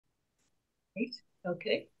Great.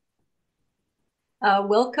 Okay.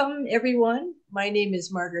 Welcome, everyone. My name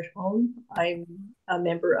is Margaret Hone. I'm a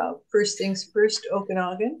member of First Things First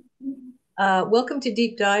Okanagan. Welcome to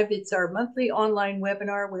Deep Dive. It's our monthly online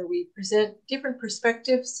webinar where we present different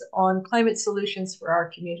perspectives on climate solutions for our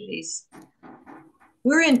communities.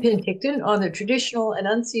 We're in Penticton on the traditional and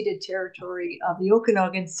unceded territory of the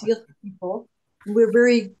Okanagan Syilx people. We're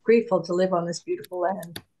very grateful to live on this beautiful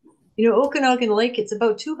land. You know, Okanagan Lake, it's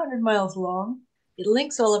about 200 miles long. It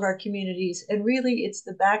links all of our communities, and really it's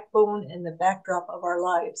the backbone and the backdrop of our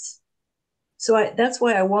lives. So that's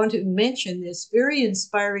why I want to mention this very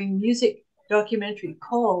inspiring music documentary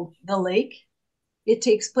called The Lake. It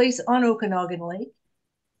takes place on Okanagan Lake,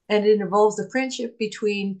 and it involves the friendship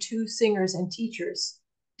between two singers and teachers,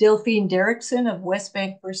 Delphine Derrickson of West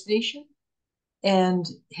Bank First Nation and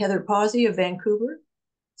Heather Pawsey of Vancouver.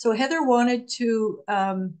 So Heather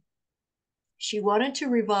she wanted to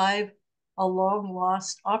revive a long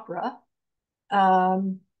lost opera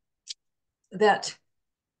um, that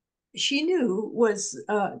she knew was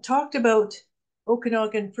talked about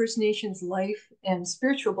Okanagan First Nations life and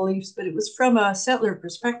spiritual beliefs, but it was from a settler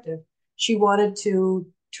perspective. She wanted to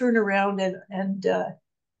turn around and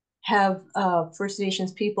have First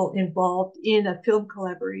Nations people involved in a film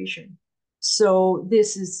collaboration. So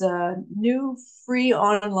this is a new free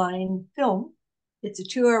online film. It's a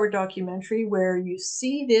 2-hour documentary where you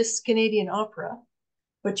see this Canadian opera,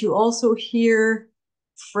 but you also hear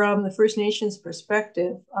from the First Nations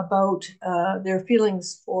perspective about their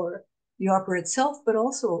feelings for the opera itself, but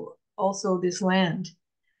also this land.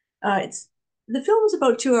 It's the film is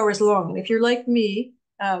about 2 hours long, and if you're like me,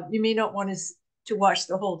 you may not want to watch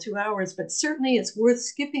the whole 2 hours, but certainly it's worth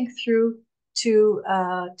skipping through to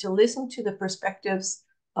listen to the perspectives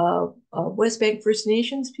of West Bank First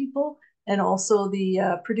Nations people and also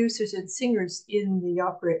the producers and singers in the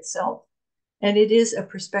opera itself. And it is a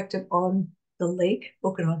perspective on the lake,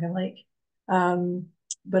 Okanagan Lake, um,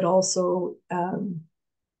 but also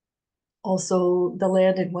the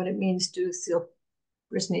land and what it means to Syilx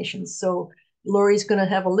First Nations. So Lori's going to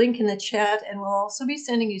have a link in the chat, and we'll also be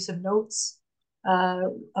sending you some notes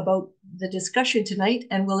about the discussion tonight,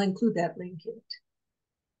 and we'll include that link in it.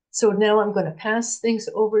 So now I'm going to pass things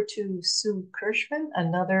over to Sue Kirschman,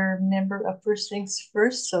 another member of First Things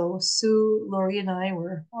First. So Sue, Lori, and I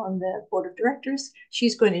were on the board of directors.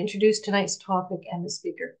 She's going to introduce tonight's topic and the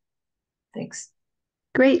speaker. Thanks.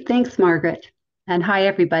 Great, thanks, Margaret. And hi,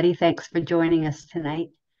 everybody. Thanks for joining us tonight.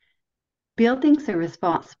 Buildings are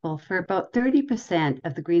responsible for about 30%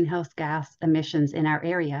 of the greenhouse gas emissions in our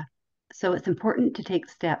area. So it's important to take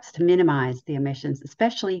steps to minimize the emissions,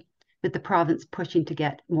 especially with the province pushing to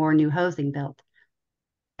get more new housing built.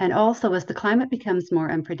 And also, as the climate becomes more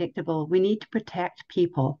unpredictable, we need to protect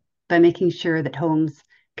people by making sure that homes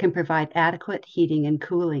can provide adequate heating and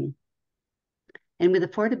cooling. And with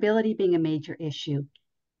affordability being a major issue,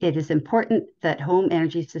 it is important that home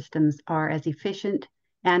energy systems are as efficient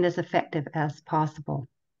and as effective as possible.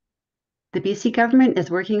 The BC government is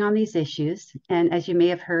working on these issues, and as you may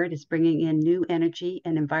have heard, is bringing in new energy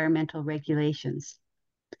and environmental regulations.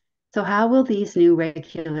 So how will these new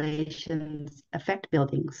regulations affect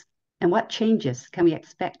buildings, and what changes can we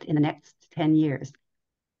expect in the next 10 years?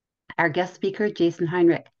 Our guest speaker, Jason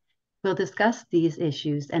Heinrich, will discuss these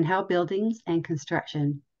issues and how buildings and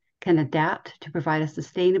construction can adapt to provide a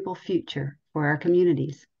sustainable future for our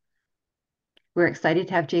communities. We're excited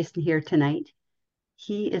to have Jason here tonight.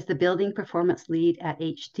 He is the Building Performance Lead at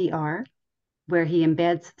HDR, where he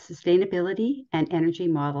embeds sustainability and energy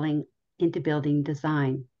modeling into building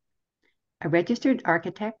design. A registered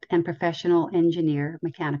architect and professional engineer,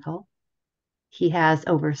 mechanical, he has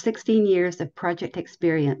over 16 years of project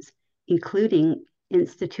experience, including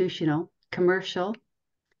institutional, commercial,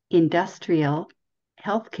 industrial,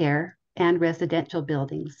 healthcare, and residential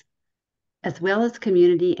buildings, as well as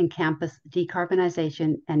community and campus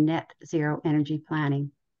decarbonization and net zero energy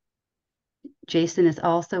planning. Jason is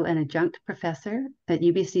also an adjunct professor at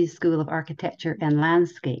UBC's School of Architecture and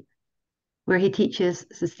Landscape, where he teaches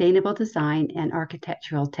sustainable design and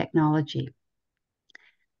architectural technology.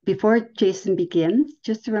 Before Jason begins,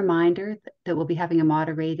 just a reminder that we'll be having a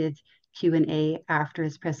moderated Q&A after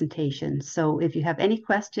his presentation. So if you have any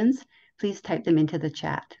questions, please type them into the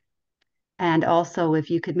chat. And also, if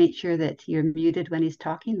you could make sure that you're muted when he's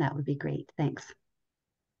talking, that would be great. Thanks.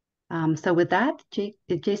 So with that,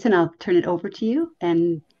 Jason, I'll turn it over to you,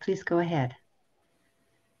 and please go ahead.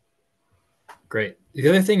 Great. The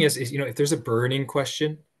other thing is if there's a burning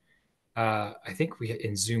question, I think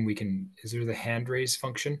in Zoom is there the hand raise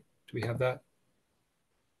function? Do we have that?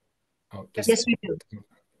 Oh, yes, we do.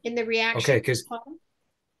 In the reaction. Okay, because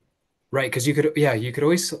Right, because you could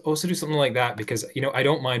always also do something like that because I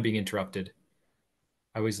don't mind being interrupted.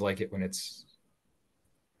 I always like it when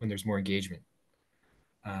there's more engagement.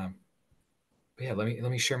 Um, but yeah,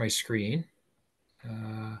 let me share my screen.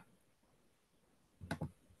 Uh,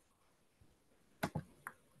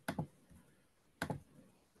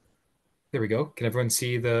 there we go. Can everyone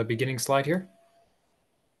see the beginning slide here?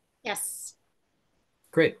 Yes.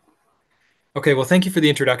 Great. Okay, well, thank you for the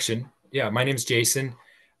introduction. Yeah, my name's Jason.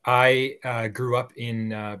 I grew up in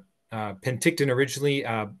Penticton originally.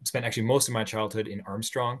 Spent actually most of my childhood in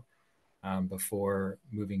Armstrong before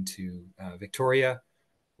moving to Victoria,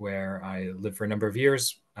 where I lived for a number of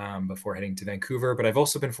years before heading to Vancouver. But I've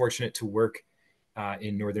also been fortunate to work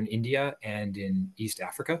in northern India and in East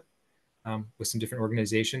Africa with some different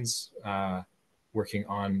organizations working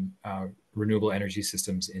on renewable energy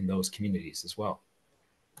systems in those communities as well.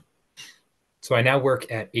 So I now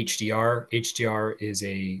work at HDR. HDR is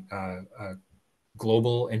a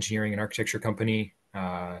global engineering and architecture company.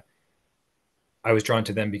 I was drawn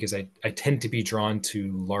to them because I tend to be drawn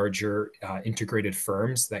to larger integrated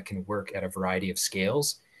firms that can work at a variety of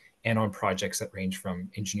scales and on projects that range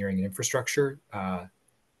from engineering and infrastructure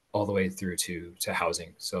all the way through to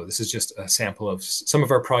housing. So this is just a sample of some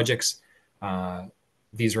of our projects.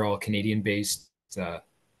 These are all Canadian based.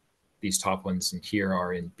 These top ones in here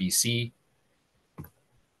are in BC.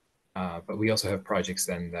 But we also have projects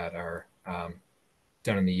then that are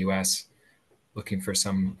down in the US looking for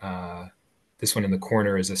some. This one in the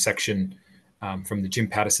corner is a section from the Jim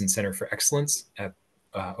Pattison Center for Excellence at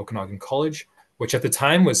Okanagan College, which at the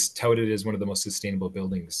time was touted as one of the most sustainable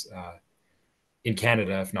buildings in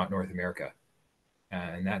Canada, if not North America.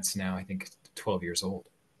 And that's now, I think, 12 years old.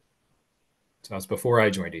 So that was before I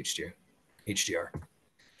joined HDR.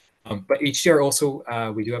 But HDR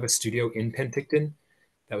also, we do have a studio in Penticton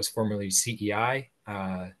that was formerly CEI.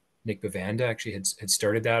 Nick Bavanda actually had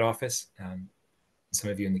started that office. Some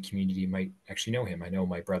of you in the community might actually know him. I know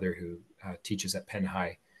my brother who teaches at Penn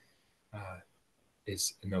High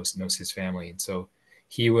knows his family. And so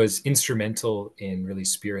he was instrumental in really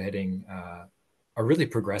spearheading a really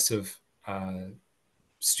progressive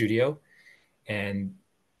studio. And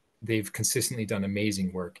they've consistently done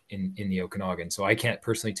amazing work in the Okanagan. So I can't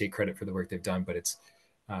personally take credit for the work they've done, but it's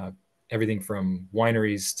everything from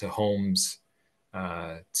wineries to homes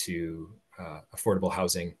to affordable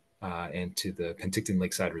housing and to the Penticton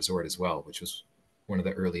Lakeside Resort as well, which was one of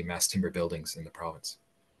the early mass timber buildings in the province.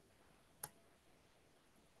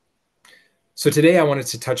 So today I wanted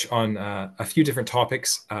to touch on a few different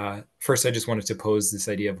topics. First, I just wanted to pose this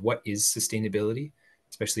idea of what is sustainability,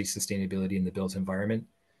 especially sustainability in the built environment.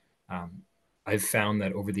 I've found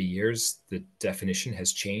that over the years, the definition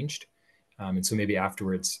has changed. And so maybe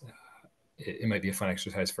afterwards, it might be a fun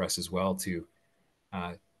exercise for us as well to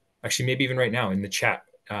actually, maybe even right now in the chat,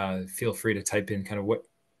 feel free to type in kind of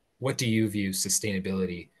what do you view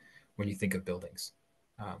sustainability when you think of buildings?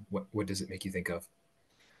 What does it make you think of?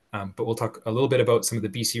 But we'll talk a little bit about some of the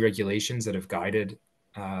BC regulations that have guided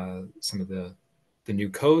some of the new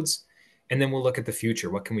codes. And then we'll look at the future.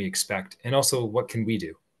 What can we expect? And also, what can we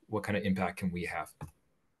do? What kind of impact can we have?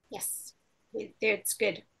 Yes, it's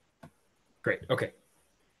good. Great. Okay.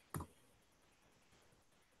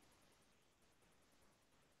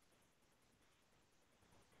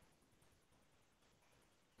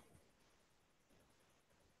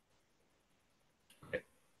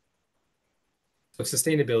 So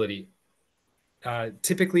sustainability.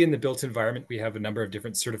 Typically in the built environment, we have a number of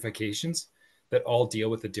different certifications that all deal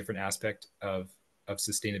with a different aspect of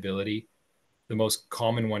sustainability. The most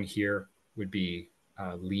common one here would be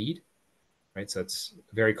LEED, right? So it's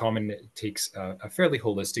very common. It takes a fairly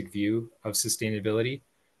holistic view of sustainability,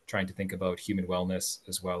 trying to think about human wellness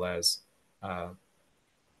as well as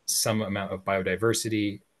some amount of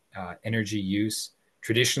biodiversity, energy use.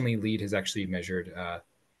 Traditionally, LEED has actually measured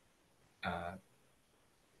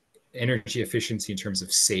energy efficiency in terms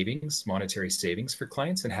of savings, monetary savings for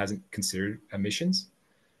clients, and hasn't considered emissions.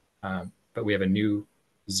 But we have a new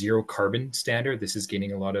zero carbon standard. This is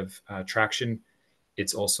gaining a lot of traction.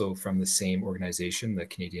 It's also from the same organization, the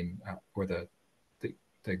Canadian or the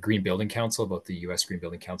Green Building Council, both the US Green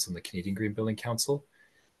Building Council and the Canadian Green Building Council.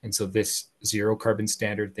 And so this zero carbon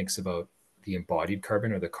standard thinks about the embodied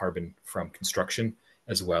carbon or the carbon from construction,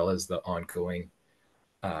 as well as the ongoing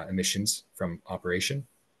emissions from operation.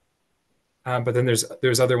 But then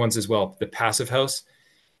there's other ones as well. The passive house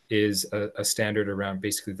is a standard around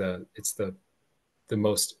basically it's the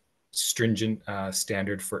most stringent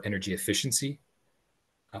standard for energy efficiency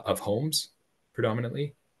of homes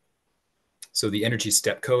predominantly. So the energy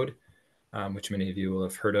step code, which many of you will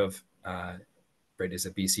have heard of, right, is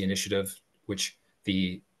a BC initiative, which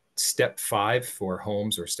the step 5 for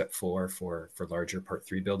homes or step 4 for larger Part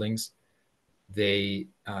 3 buildings, they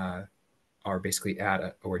are basically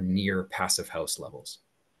at or near passive house levels.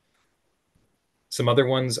 Some other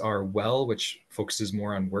ones are WELL, which focuses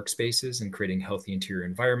more on workspaces and creating healthy interior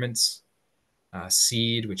environments.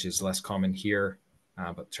 SEED, which is less common here,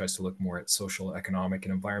 but tries to look more at social, economic,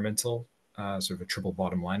 and environmental, sort of a triple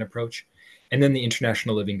bottom line approach. And then the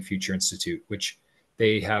International Living Future Institute, which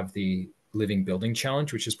they have the Living Building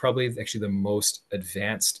Challenge, which is probably actually the most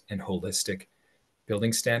advanced and holistic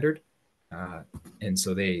building standard. And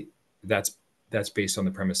so that's based on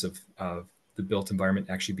the premise of the built environment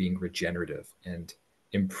actually being regenerative and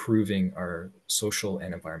improving our social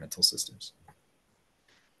and environmental systems.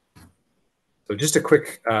 So just a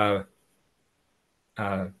quick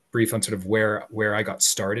brief on sort of where I got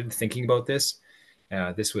started thinking about this.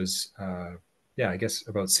 This was, I guess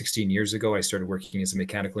about 16 years ago, I started working as a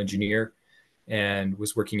mechanical engineer and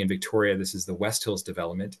was working in Victoria. This is the West Hills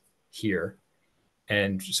development here.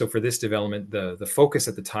 And so for this development, the focus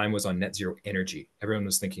at the time was on net zero energy. Everyone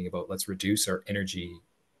was thinking about, let's reduce our energy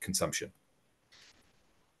consumption.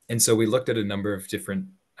 And so we looked at a number of different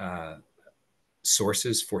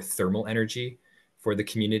sources for thermal energy for the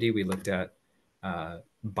community. We looked at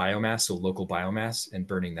biomass, so local biomass, and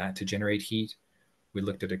burning that to generate heat. We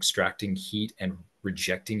looked at extracting heat and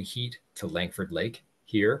rejecting heat to Langford Lake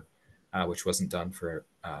here, which wasn't done for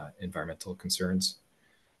environmental concerns.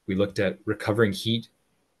 We looked at recovering heat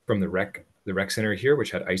from the rec center here,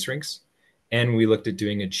 which had ice rinks. And we looked at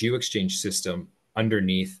doing a geo-exchange system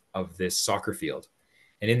underneath of this soccer field.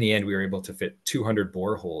 And in the end, we were able to fit 200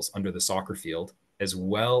 boreholes under the soccer field, as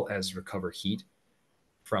well as recover heat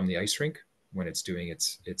from the ice rink when it's doing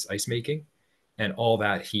its ice making. And all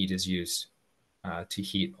that heat is used to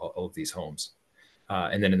heat all of these homes.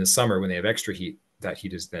 And then in the summer, when they have extra heat, that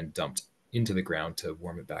heat is then dumped into the ground to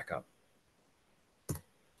warm it back up.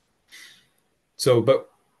 So, but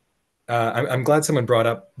I'm glad someone brought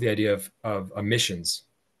up the idea of emissions,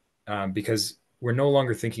 because we're no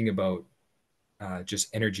longer thinking about just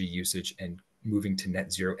energy usage and moving to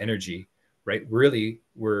net zero energy, right? Really,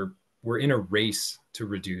 we're in a race to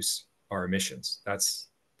reduce our emissions. That's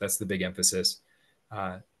the big emphasis,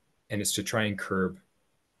 and it's to try and curb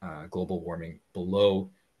global warming below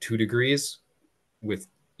 2 degrees, with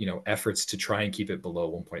efforts to try and keep it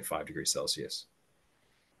below 1.5 degrees Celsius.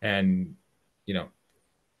 And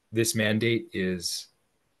this mandate is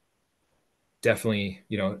definitely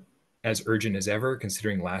as urgent as ever,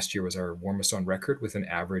 considering last year was our warmest on record with an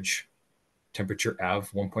average temperature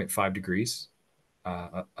of 1.5 degrees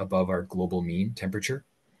above our global mean temperature.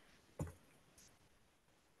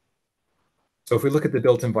 So if we look at the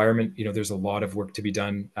built environment, there's a lot of work to be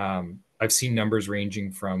done. I've seen numbers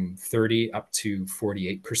ranging from 30 up to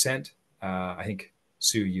 48%. I think,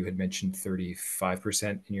 Sue, you had mentioned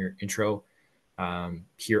 35% in your intro.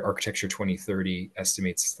 Here, Architecture 2030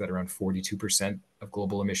 estimates that around 42% of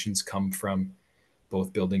global emissions come from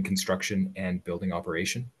both building construction and building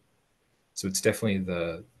operation. So it's definitely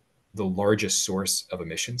the largest source of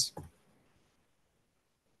emissions.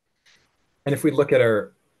 And if we look at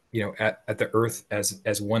our, at the Earth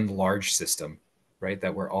as one large system, right,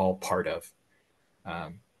 that we're all part of,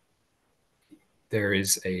 there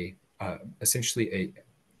is essentially a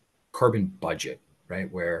carbon budget,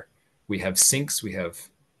 right, where we have sinks, we have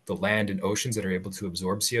the land and oceans that are able to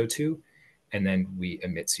absorb CO2, and then we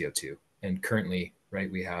emit CO2. And currently,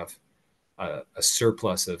 right, we have a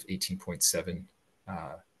surplus of 18.7.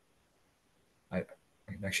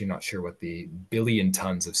 I'm actually not sure what the billion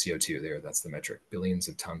tons of CO2 there, that's the metric, billions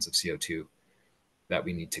of tons of CO2 that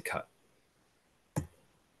we need to cut.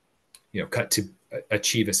 Cut to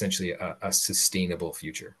achieve essentially a sustainable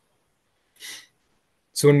future.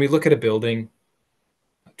 So when we look at a building,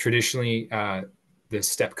 traditionally, the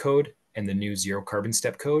step code and the new zero carbon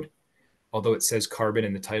step code, although it says carbon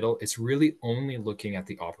in the title, it's really only looking at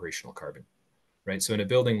the operational carbon, right? So in a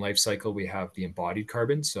building life cycle, we have the embodied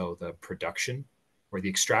carbon, so the production or the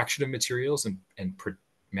extraction of materials and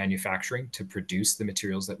manufacturing to produce the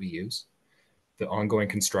materials that we use, the ongoing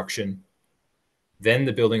construction, then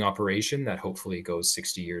the building operation that hopefully goes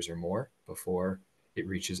 60 years or more before it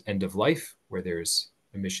reaches end of life, where there's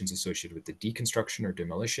emissions associated with the deconstruction or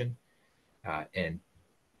demolition, and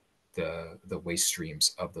the waste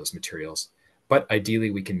streams of those materials. But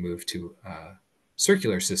ideally, we can move to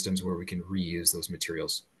circular systems where we can reuse those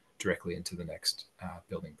materials directly into the next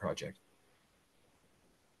building project.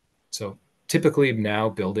 So typically now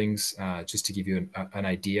buildings, just to give you an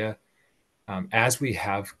idea, as we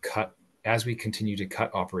continue to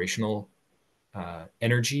cut operational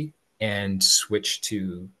energy and switch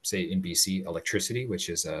to, say, in BC, electricity, which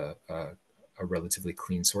is a relatively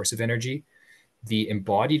clean source of energy, the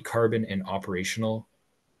embodied carbon and operational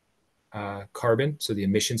carbon, so the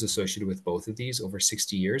emissions associated with both of these over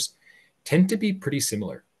 60 years, tend to be pretty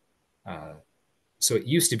similar. So it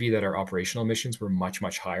used to be that our operational emissions were much,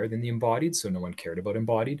 much higher than the embodied, so no one cared about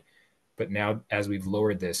embodied. But now, as we've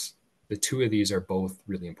lowered this, the two of these are both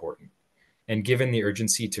really important. And given the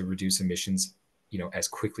urgency to reduce emissions, as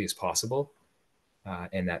quickly as possible,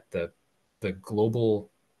 and that the global,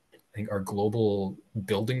 I think our global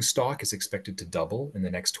building stock is expected to double in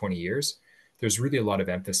the next 20 years, there's really a lot of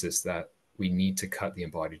emphasis that we need to cut the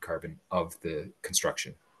embodied carbon of the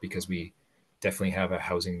construction, because we definitely have a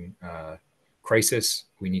housing crisis.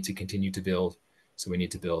 We need to continue to build, so we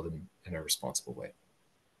need to build in a responsible way.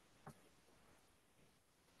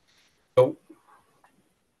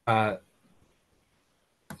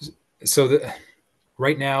 So,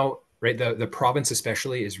 right now, the province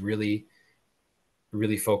especially is really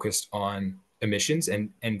focused on emissions,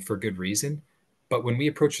 and for good reason. But when we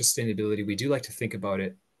approach sustainability, we do like to think about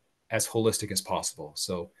it as holistic as possible.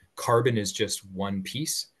 So carbon is just one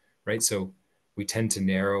piece, right? So we tend to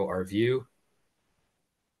narrow our view.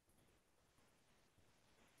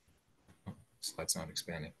 Oh, slide's not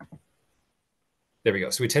expanding. There we go.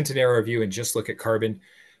 So we tend to narrow our view and just look at carbon,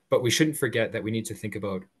 but we shouldn't forget that we need to think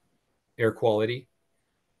about air quality,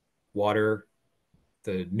 water,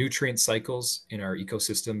 the nutrient cycles in our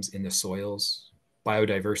ecosystems, in the soils,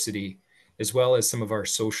 biodiversity, as well as some of our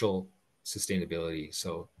social sustainability.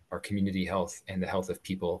 So our community health and the health of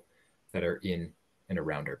people that are in and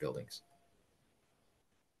around our buildings.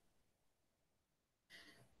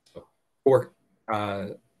 So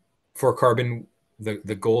for carbon,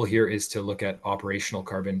 the goal here is to look at operational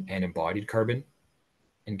carbon and embodied carbon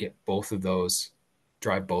and get both of those,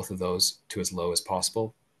 drive both of those to as low as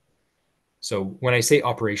possible. So when I say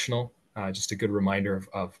operational, just a good reminder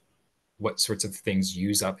of what sorts of things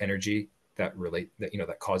use up energy that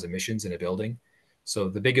cause emissions in a building. So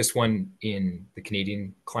the biggest one in the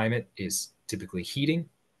Canadian climate is typically heating,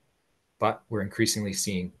 but we're increasingly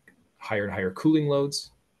seeing higher and higher cooling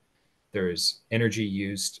loads. There's energy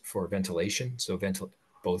used for ventilation, so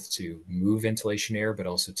both to move ventilation air, but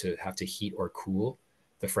also to have to heat or cool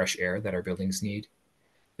the fresh air that our buildings need,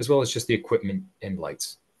 as well as just the equipment and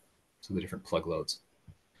lights, so the different plug loads.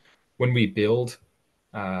 When we build,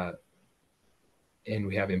 and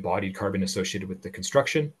we have embodied carbon associated with the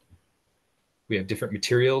construction, we have different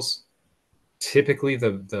materials. Typically,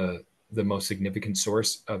 the most significant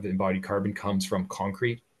source of embodied carbon comes from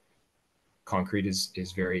concrete. Concrete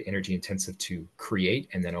is very energy intensive to create,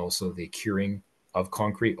 and then also the curing of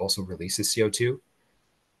concrete also releases CO2.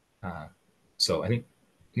 So I think,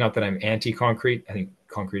 not that I'm anti-concrete, I think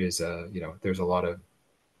concrete is, there's a lot of,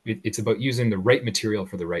 it's about using the right material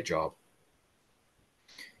for the right job.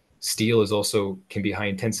 Steel is also can be high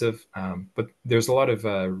intensive, but there's a lot of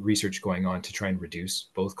research going on to try and reduce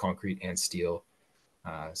both concrete and steel.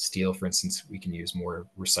 Steel, for instance, we can use more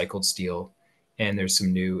recycled steel, and there's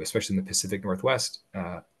some new, especially in the Pacific Northwest,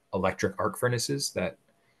 electric arc furnaces that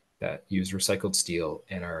use recycled steel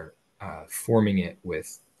and are forming it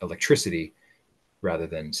with electricity rather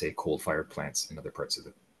than, say, coal-fired plants in other parts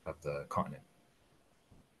of the continent.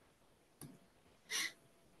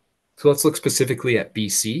 So let's look specifically at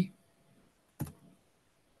BC.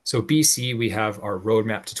 So BC, we have our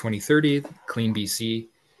roadmap to 2030, Clean BC.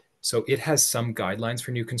 So it has some guidelines for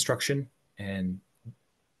new construction. And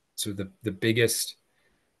so the biggest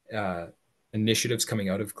initiatives coming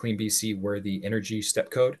out of Clean BC were the Energy Step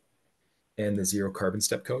Code and the Zero Carbon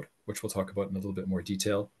Step Code, which we'll talk about in a little bit more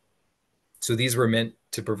detail. So these were meant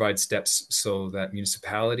to provide steps so that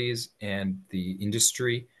municipalities and the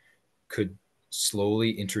industry could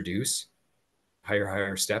slowly introduce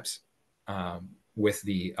higher steps, with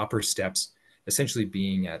the upper steps essentially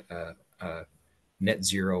being at a net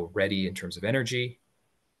zero ready in terms of energy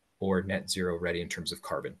or net zero ready in terms of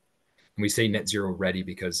carbon. And we say net zero ready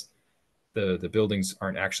because the buildings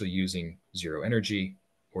aren't actually using zero energy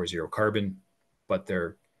or zero carbon, but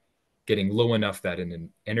they're getting low enough that in an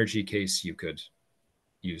energy case, you could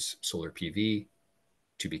use solar PV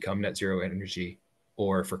to become net zero energy,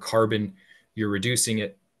 or for carbon, you're reducing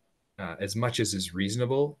it as much as is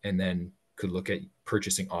reasonable, and then could look at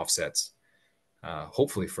purchasing offsets,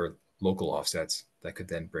 hopefully for local offsets that could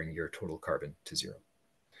then bring your total carbon to zero.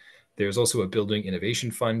 There's also a building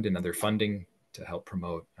innovation fund and other funding to help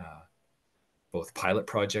promote both pilot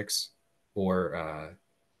projects or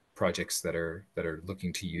projects that are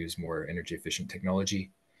looking to use more energy efficient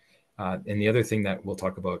technology. And the other thing that we'll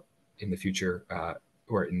talk about in the future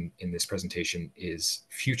or in this presentation, is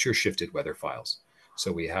future shifted weather files.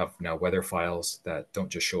 So we have now weather files that don't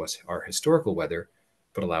just show us our historical weather,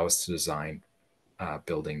 but allow us to design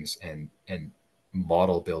buildings and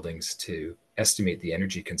model buildings to estimate the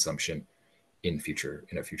energy consumption in a future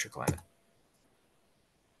climate.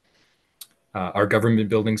 Our government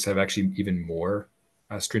buildings have actually even more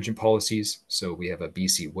stringent policies. So we have a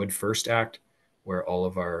BC Wood First Act, where all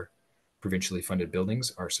of our provincially funded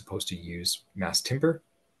buildings are supposed to use mass timber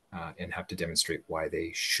and have to demonstrate why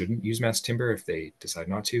they shouldn't use mass timber if they decide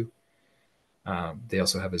not to. They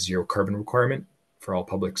also have a zero carbon requirement for all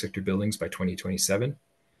public sector buildings by 2027,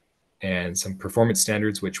 and some performance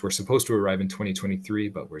standards which were supposed to arrive in 2023,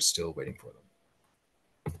 but we're still waiting for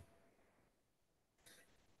them.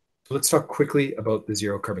 So let's talk quickly about the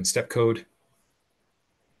zero carbon step code.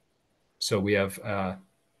 So we have,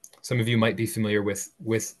 some of you might be familiar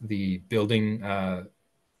with the building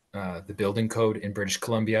code in British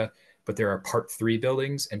Columbia, but there are Part 3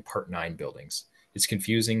 buildings and Part 9 buildings. It's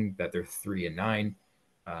confusing that they're 3 and 9,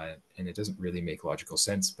 and it doesn't really make logical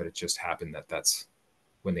sense, but it just happened that that's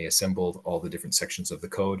when they assembled all the different sections of the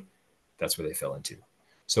code, that's where they fell into.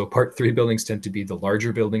 So Part 3 buildings tend to be the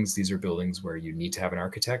larger buildings. These are buildings where you need to have an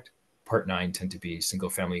architect. Part 9 tend to be single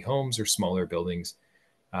family homes or smaller buildings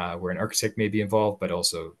where an architect may be involved, but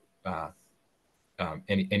also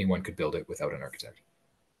anyone could build it without an architect.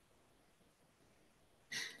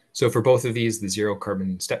 So for both of these, the zero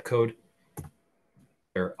carbon step code,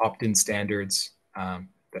 there are opt-in standards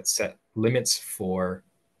that set limits for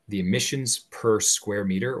the emissions per square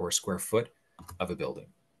meter or square foot of a building.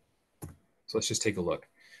 So let's just take a look.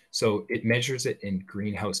 So it measures it in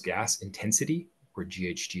greenhouse gas intensity, or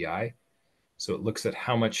GHGI. So it looks at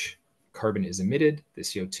how much carbon is emitted, the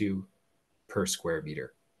CO2 per square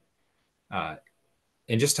meter.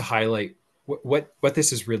 And just to highlight what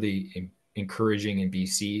this is really encouraging in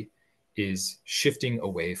BC is shifting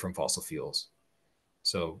away from fossil fuels.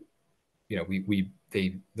 So, you know,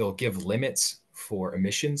 they'll give limits for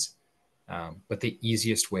emissions, but the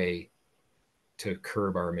easiest way to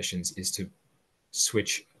curb our emissions is to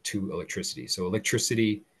switch to electricity. So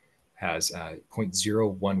electricity has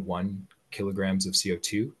 0.011 kilograms of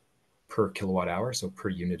CO2 per kilowatt hour, so per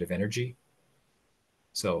unit of energy.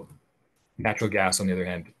 So natural gas, on the other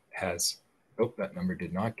hand, has, oh, that number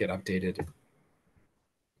did not get updated.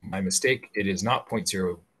 My mistake, it is not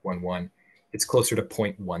 0.011, it's closer to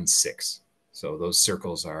 0.16. So those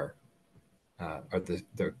circles are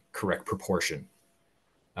the correct proportion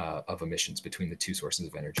of emissions between the two sources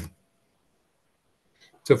of energy.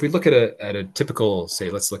 So if we look at a typical,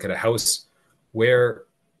 say, let's look at a house, where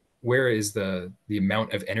is the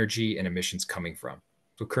amount of energy and emissions coming from?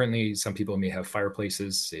 So currently, some people may have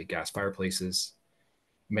fireplaces, say gas fireplaces,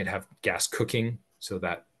 might have gas cooking, so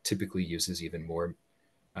that typically uses even more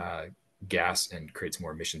gas and creates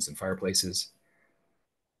more emissions than fireplaces.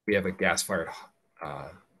 We have a gas-fired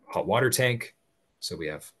hot water tank, so we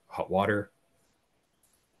have hot water.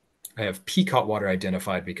 I have peak hot water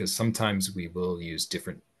identified because sometimes we will use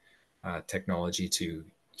different technology to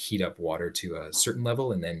heat up water to a certain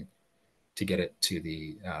level, and then to get it to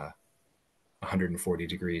the 140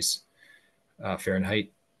 degrees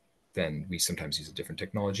Fahrenheit, then we sometimes use a different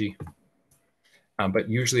technology. But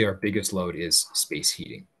usually our biggest load is space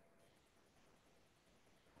heating.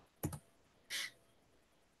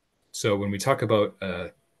 So when we talk about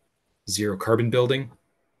zero carbon building,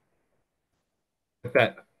 what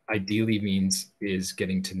that ideally means is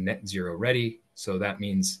getting to net zero ready. So that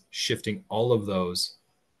means shifting all of those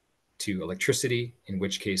to electricity, in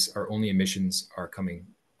which case our only emissions are coming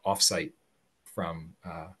off-site from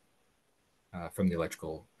the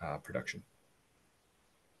electrical production.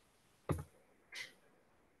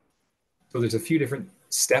 So there's a few different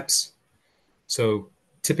steps. So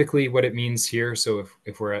typically what it means here, so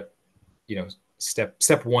if we're at, you know,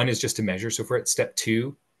 step one is just to measure. So if we're at step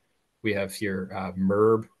 2, we have here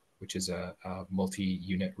MERB, which is a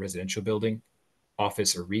multi-unit residential building,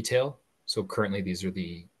 office or retail. So currently these are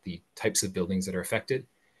the types of buildings that are affected.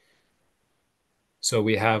 So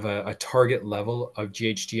we have a target level of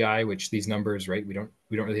GHGI, which these numbers, right, we don't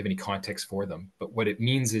really have any context for them. But what it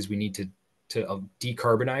means is we need to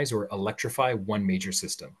decarbonize or electrify one major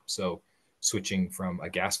system. So switching from a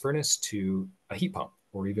gas furnace to a heat pump,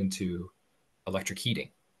 or even to electric heating.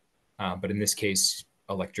 But in this case,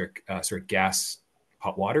 gas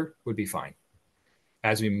hot water would be fine.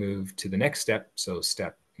 As we move to the next step, so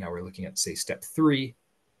now we're looking at, say, step 3,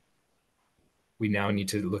 we now need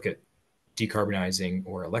to look at decarbonizing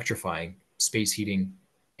or electrifying space heating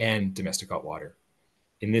and domestic hot water.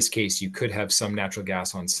 In this case, you could have some natural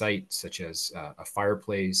gas on site, such as a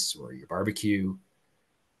fireplace or your barbecue,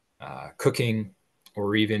 cooking,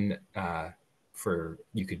 or even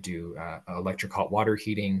you could do electric hot water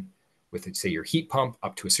heating with, say, your heat pump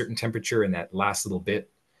up to a certain temperature, and that last little bit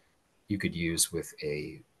you could use with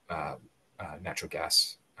a natural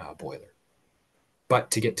gas boiler. But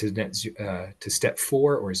to get to to step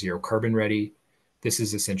 4, or zero carbon ready, this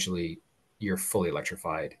is essentially you're fully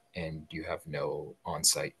electrified and you have no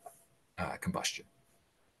on-site combustion.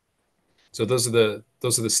 So those are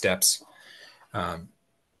the steps, and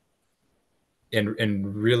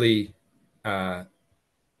really,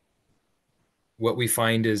 what we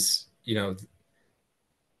find is,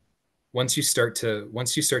 once you start to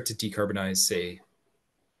decarbonize, say,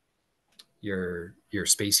 your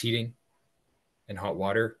space heating and hot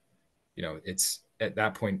water, it's at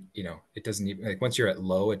that point, it doesn't even, like, once you're at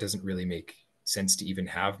low, it doesn't really make sense to even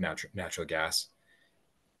have natural gas.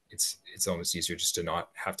 It's almost easier just to not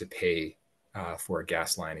have to pay for a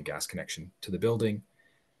gas line and gas connection to the building,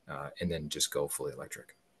 and then just go fully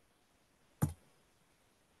electric.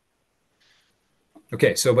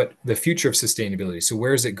 Okay, so but the future of sustainability. So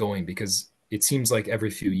where is it going? Because it seems like every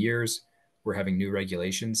few years we're having new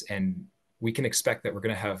regulations, and we can expect that we're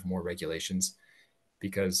going to have more regulations,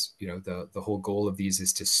 because the whole goal of these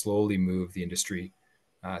is to slowly move the industry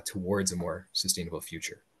towards a more sustainable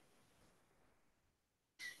future.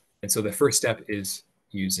 And so the first step is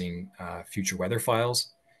using future weather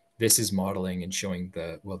files. This is modeling and showing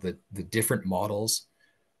the different models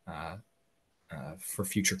for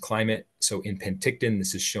future climate. So in Penticton,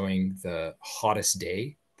 this is showing the hottest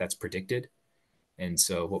day that's predicted. And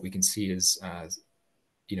so what we can see is, by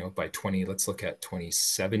let's look at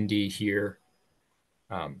 2070 here.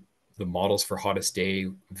 The models for hottest day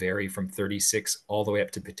vary from 36 all the way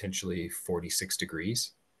up to potentially 46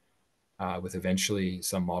 degrees, with eventually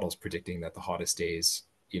some models predicting that the hottest days,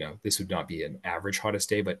 this would not be an average hottest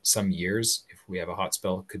day, but some years, if we have a hot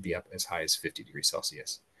spell, could be up as high as 50 degrees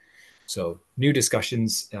Celsius. So new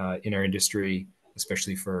discussions in our industry,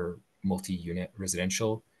 especially for multi-unit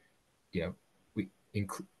residential,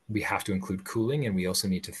 we have to include cooling, and we also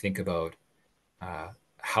need to think about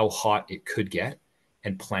how hot it could get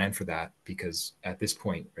and plan for that, because at this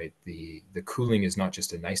point, right, the cooling is not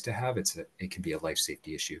just a nice to have, it can be a life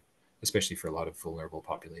safety issue, especially for a lot of vulnerable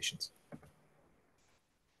populations.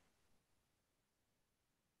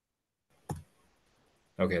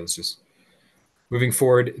 Okay, let's just moving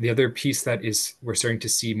forward. The other piece that we're starting to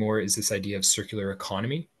see more is this idea of circular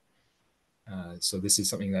economy. So this is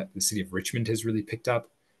something that the city of Richmond has really picked up,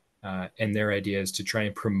 and their idea is to try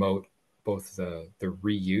and promote both the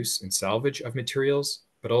reuse and salvage of materials,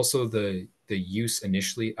 but also the use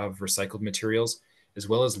initially of recycled materials, as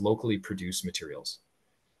well as locally produced materials.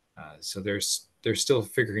 So they're still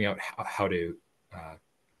figuring out how to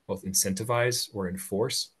both incentivize or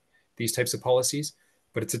enforce these types of policies,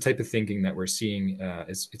 but it's a type of thinking that we're seeing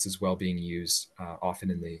it's as well being used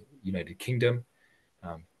often in the United Kingdom.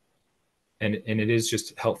 And it is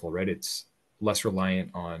just helpful, right? It's less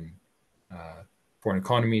reliant on foreign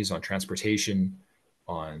economies, on transportation,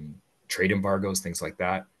 on trade embargoes, things like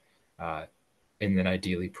that, and then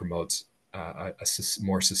ideally promotes a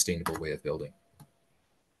more sustainable way of building.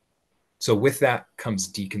 So with that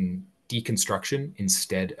comes deconstruction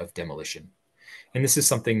instead of demolition. And this is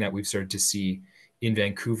something that we've started to see in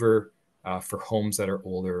Vancouver for homes that are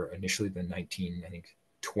older, initially the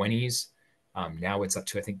 1920s. Now it's up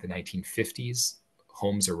to, I think, the 1950s.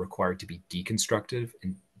 Homes are required to be deconstructed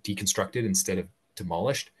instead of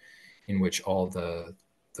demolished, in which all the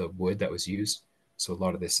wood that was used, so a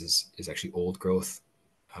lot of this is actually old growth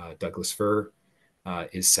Douglas fir,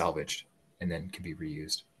 is salvaged and then can be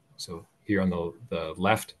reused. So here on the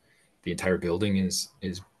left, the entire building is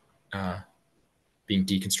being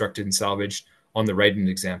deconstructed and salvaged. On the right, an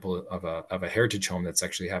example of a heritage home that's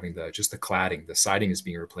actually having just the cladding, the siding is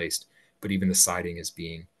being replaced, but even the siding is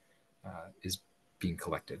being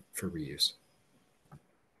collected for reuse.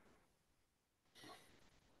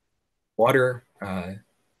 Water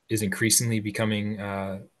is increasingly becoming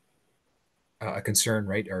a concern,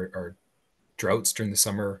 right? Our droughts during the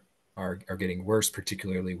summer are getting worse,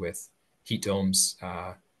 particularly with heat domes.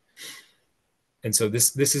 And so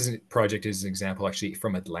this project is an example actually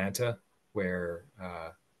from Atlanta, where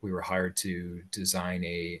we were hired to design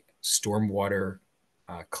a stormwater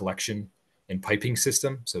collection and piping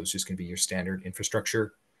system. So it's just going to be your standard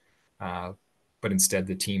infrastructure. But instead,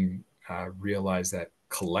 the team realized that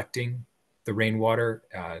collecting the rainwater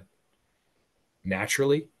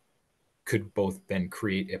naturally could both then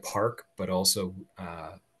create a park, but also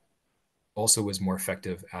was more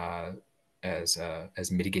effective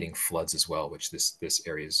as mitigating floods as well, which this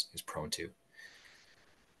area is prone to.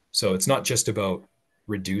 So it's not just about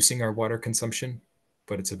reducing our water consumption,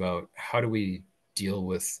 but it's about how do we deal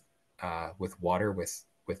with water, with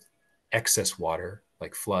excess water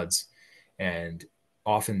like floods. And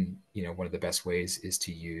often, one of the best ways is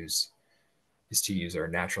to use our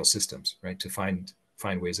natural systems, right? To find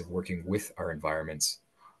ways of working with our environments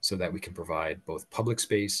so that we can provide both public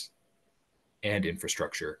space and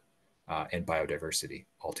infrastructure and biodiversity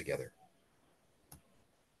altogether.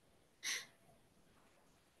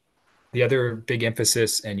 The other big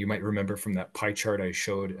emphasis, and you might remember from that pie chart I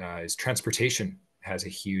showed, is transportation has a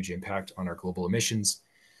huge impact on our global emissions.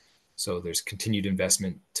 So there's continued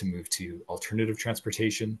investment to move to alternative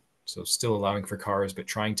transportation. So still allowing for cars, but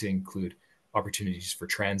trying to include opportunities for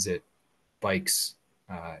transit, bikes,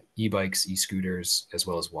 e-bikes, e-scooters, as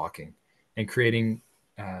well as walking, and creating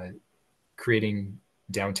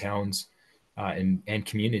downtowns and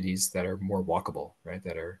communities that are more walkable, right?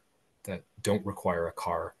 That don't require a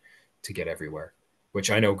car to get everywhere. Which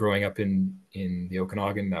I know, growing up in the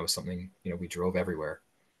Okanagan, that was something we drove everywhere.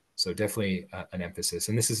 So definitely an emphasis.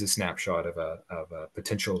 And this is a snapshot of a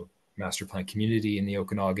potential master plan community in the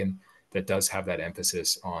Okanagan that does have that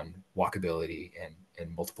emphasis on walkability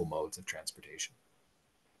and multiple modes of transportation.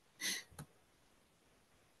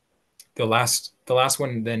 The last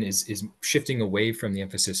one then is shifting away from the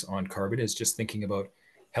emphasis on carbon, is just thinking about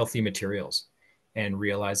healthy materials and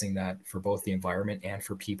realizing that for both the environment and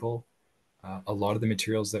for people, a lot of the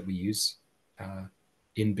materials that we use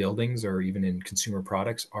in buildings or even in consumer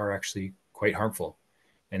products are actually quite harmful,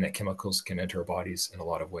 and that chemicals can enter our bodies in a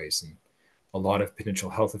lot of ways. And a lot of potential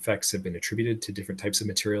health effects have been attributed to different types of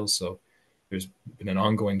materials. So there's been an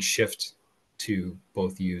ongoing shift to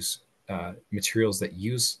both use materials that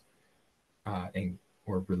use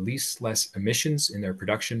or release less emissions in their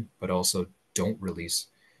production, but also don't release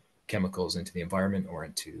chemicals into the environment or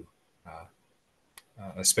into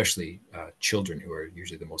especially children, who are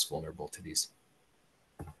usually the most vulnerable to these.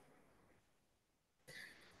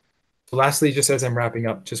 So lastly, just as I'm wrapping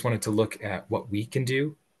up, just wanted to look at what we can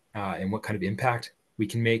do and what kind of impact we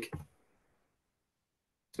can make.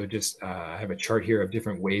 So just I have a chart here of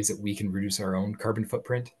different ways that we can reduce our own carbon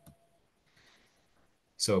footprint.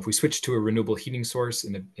 So if we switch to a renewable heating source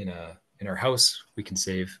in our house, we can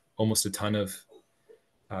save almost a ton of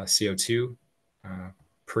CO2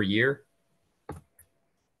 per year.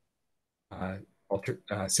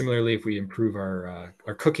 Similarly, if we improve our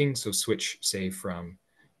cooking, so switch, say, from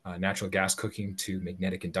natural gas cooking to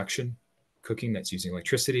magnetic induction cooking that's using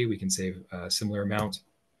electricity, we can save a similar amount.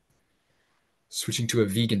 Switching to a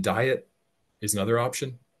vegan diet is another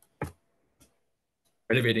option.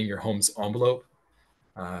 Renovating your home's envelope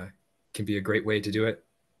can be a great way to do it.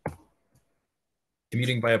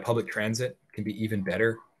 Commuting via public transit can be even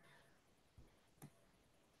better.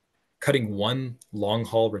 Cutting one long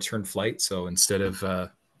haul return flight. So instead of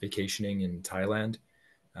vacationing in Thailand,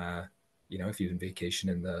 if you can vacation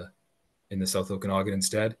in the South Okanagan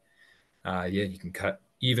instead, you can cut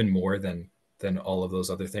even more than all of those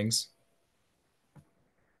other things.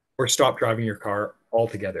 Or stop driving your car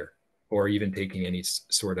altogether, or even taking any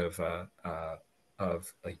sort of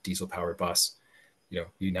like diesel powered bus.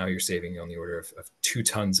 You're saving on the order of 2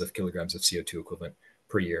 tons of kilograms of CO2 equivalent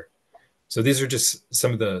per year. So these are just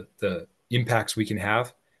some of the impacts we can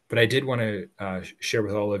have. But I did want to share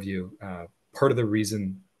with all of you part of the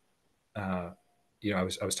reason I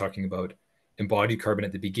was talking about embodied carbon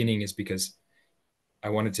at the beginning is because I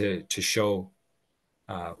wanted to show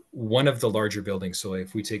one of the larger buildings. So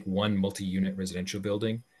if we take one multi-unit residential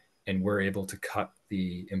building and we're able to cut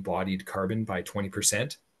the embodied carbon by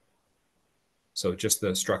 20%, so just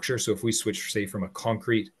the structure. So if we switch, say, from a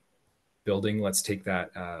concrete building, let's take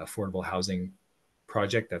that affordable housing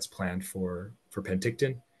project that's planned for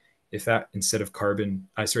Penticton. If that instead of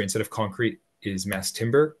concrete is mass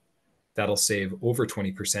timber, that'll save over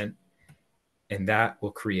 20%, and that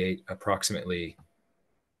will create approximately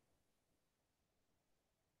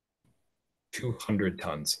 200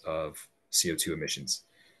 tons of CO2 emissions.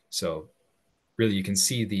 So really, you can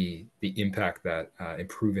see the impact that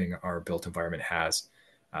improving our built environment has.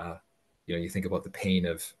 You think about the pain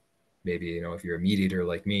of maybe, if you're a meat eater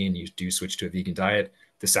like me and you do switch to a vegan diet,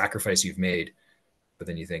 the sacrifice you've made, but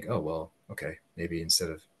then you think, oh, well, okay, maybe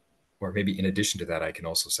maybe in addition to that, I can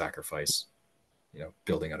also sacrifice,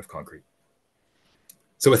 building out of concrete.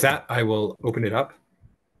 So with that, I will open it up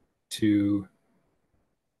to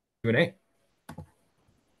Q&A.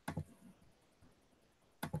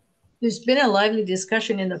 There's been a lively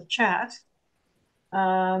discussion in the chat.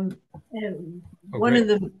 And one of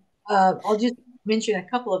them, I'll just mention a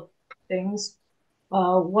couple of things.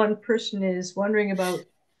 One person is wondering about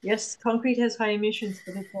Yes, concrete has high emissions,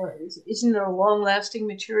 but isn't it a long-lasting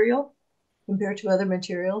material compared to other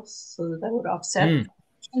materials, so that would offset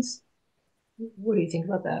emissions? What do you think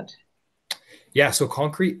about that? Yeah, so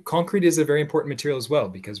concrete is a very important material as well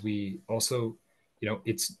because we also,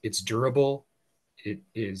 it's durable. It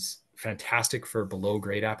is fantastic for below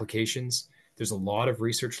grade applications. There's a lot of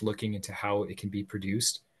research looking into how it can be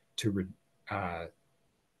produced to uh,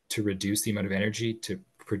 to reduce the amount of energy to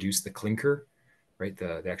produce the clinker, right?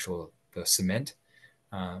 The actual the cement.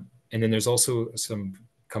 And then there's also some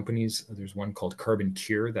companies. There's one called Carbon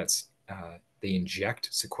Cure that's they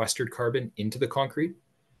inject sequestered carbon into the concrete.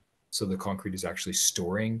 So the concrete is actually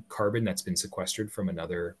storing carbon that's been sequestered from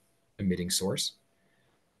another emitting source.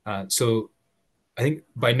 So I think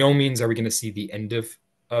by no means are we going to see the end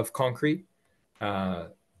of concrete.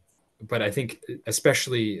 But I think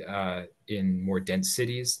especially in more dense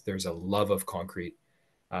cities, there's a love of concrete.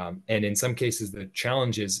 And in some cases, the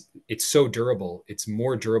challenge is it's so durable. It's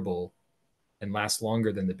more durable and lasts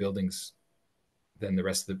longer than the buildings, than the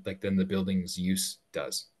rest of the, like, than the building's use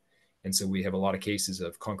does. And so we have a lot of cases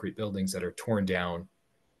of concrete buildings that are torn down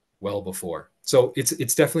well before. So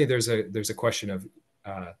it's definitely there's a question of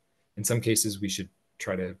in some cases we should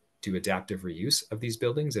try to do adaptive reuse of these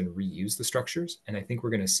buildings and reuse the structures. And I think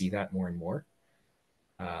we're going to see that more and more.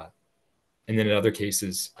 And then in other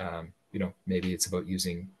cases, maybe it's about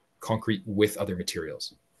using concrete with other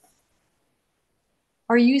materials.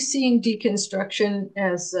 Are you seeing deconstruction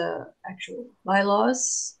as actual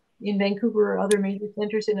bylaws in Vancouver or other major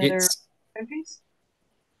centers in other It's countries?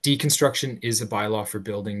 deconstruction is a bylaw for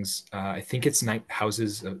buildings. I think it's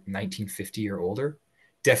houses of 1950 or older.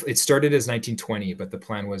 It started as 1920, but the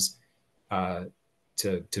plan was to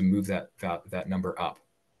move that number up.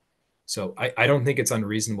 So I don't think it's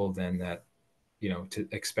unreasonable then that to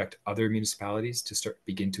expect other municipalities to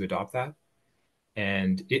begin to adopt that.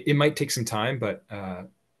 And it might take some time, but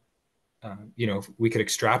if we could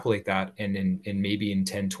extrapolate that, and in maybe in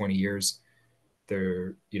 10, 20 years,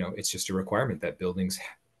 it's just a requirement that buildings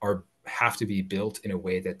have to be built in a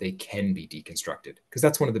way that they can be deconstructed, because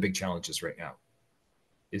that's one of the big challenges right now,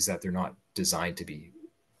 is that they're not designed to be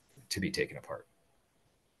taken apart.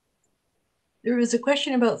 There was a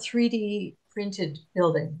question about 3D printed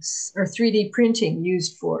buildings or 3D printing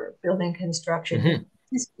used for building construction.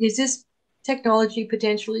 Mm-hmm. Is this technology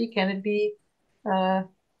potentially, can it be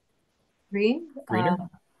green? Greener?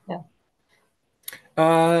 Yeah.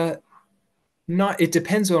 Not. It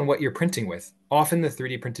depends on what you're printing with. Often the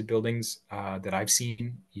 3D printed buildings that I've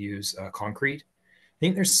seen use concrete. I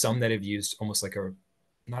think there's some that have used almost like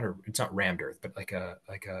it's not rammed earth, but like a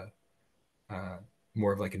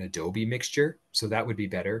more of like an adobe mixture. So that would be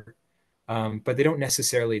better. But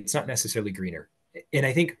it's not necessarily greener. And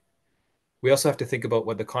I think we also have to think about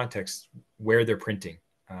what the context, where they're printing.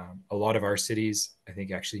 A lot of our cities, I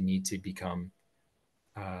think, actually need to become,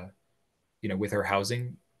 with our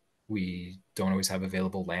housing, we don't always have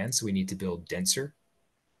available land, so we need to build denser.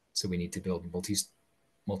 So we need to build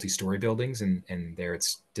multi-story buildings, and there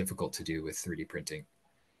it's difficult to do with 3D printing.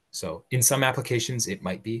 So in some applications it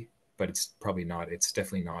might be, but it's probably not. It's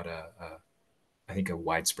definitely not I think a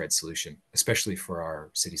widespread solution, especially for our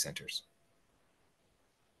city centers.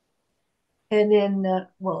 And then,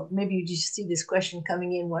 well, maybe you just see this question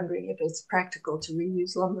coming in, wondering if it's practical to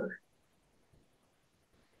reuse lumber.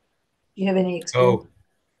 Do you have any experience? Oh,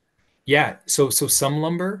 yeah. So some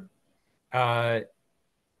lumber, yeah,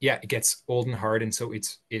 it gets old and hard, and so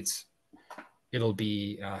it'll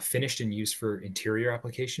be finished and used for interior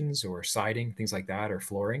applications or siding, things like that, or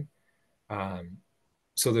flooring.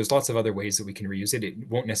 So there's lots of other ways that we can reuse it. It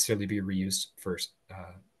won't necessarily be reused for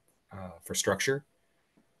structure.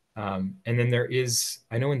 And then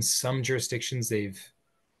I know in some jurisdictions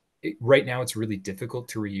right now it's really difficult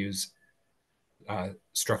to reuse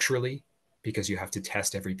structurally because you have to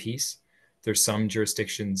test every piece. There's some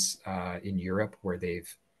jurisdictions in Europe where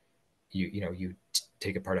you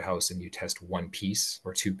take apart a house and you test one piece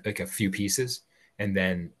or two, like a few pieces, and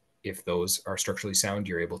then if those are structurally sound,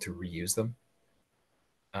 you're able to reuse them.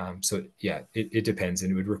 So yeah, it depends,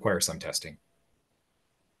 and it would require some testing.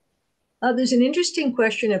 There's an interesting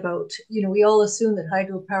question about, we all assume that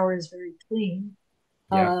hydropower is very clean.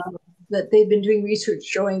 Yeah. But they've been doing research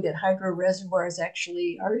showing that hydro reservoirs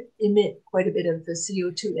actually emit quite a bit of the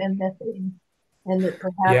CO2 and methane, and that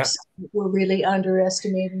perhaps we're really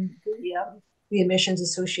underestimating the emissions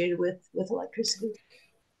associated with electricity.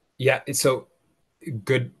 Yeah. So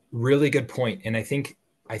really good point. And I think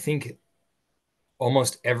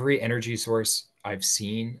almost every energy source I've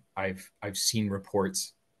seen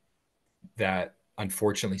reports that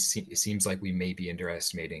unfortunately it seems like we may be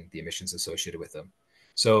underestimating the emissions associated with them.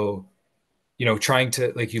 So, trying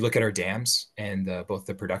to, like, you look at our dams and both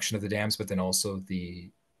the production of the dams, but then also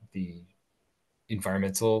the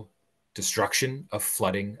environmental destruction of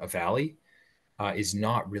flooding a valley is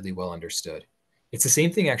not really well understood. It's the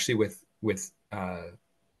same thing actually with uh,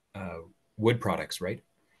 wood products, right?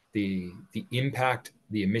 The impact,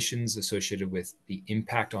 the emissions associated with the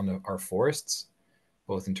impact on our forests,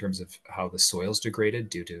 both in terms of how the soil's degraded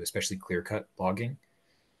due to especially clear cut logging,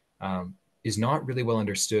 um, is not really well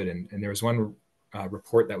understood. And there was one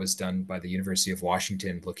report that was done by the University of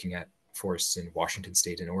Washington looking at forests in Washington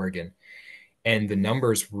State and Oregon, and the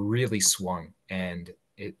numbers really swung. And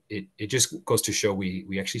it just goes to show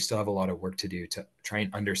we actually still have a lot of work to do to try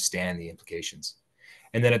and understand the implications.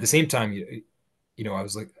 And then at the same time, I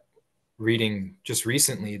was like reading just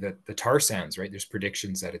recently that the tar sands, right? There's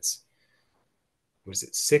predictions that it's, what is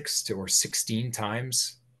it, 16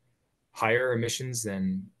 times higher emissions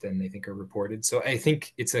than they think are reported. So I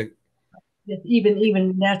think it's a,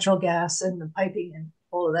 Even natural gas and the piping and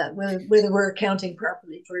all of that, whether we're accounting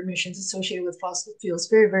properly for emissions associated with fossil fuels.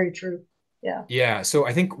 Very, very true. Yeah. yeah. So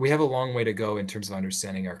I think we have a long way to go in terms of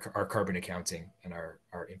understanding our carbon accounting and our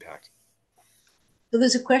impact. So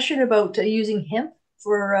there's a question about using hemp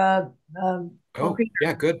for Oh, concrete.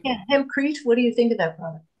 yeah, good. Yeah, hempcrete. What do you think of that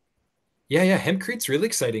product? Yeah, hempcrete's really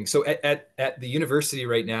exciting. So at the university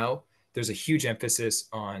right now, there's a huge emphasis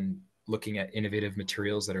on looking at innovative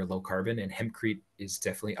materials that are low carbon, and hempcrete is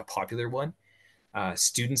definitely a popular one.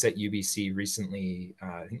 Students at UBC recently,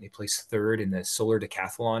 I think they placed third in the solar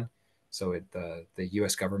decathlon. So the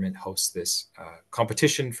U.S. government hosts this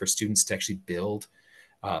competition for students to actually build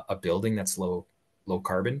a building that's low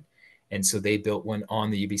carbon. And so they built one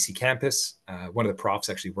on the UBC campus. One of the profs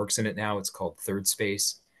actually works in it now. It's called Third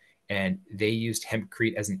Space, and they used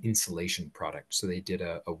hempcrete as an insulation product. So they did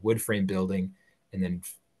a wood frame building, and then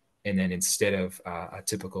instead of a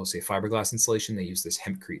typical, say, fiberglass insulation, they use this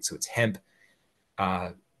hempcrete. So it's hemp uh,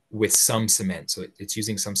 with some cement. So it's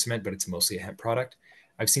using some cement, but it's mostly a hemp product.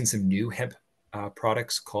 I've seen some new hemp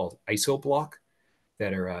products called isoblock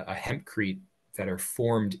that are a hempcrete that are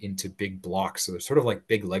formed into big blocks. So they're sort of like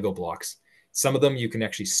big Lego blocks. Some of them you can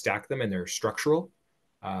actually stack them and they're structural,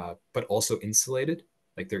 but also insulated,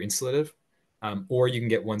 like they're insulative. Or you can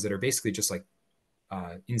get ones that are basically just like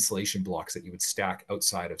insulation blocks that you would stack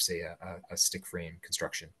outside of, say, a stick frame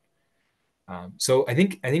construction. So I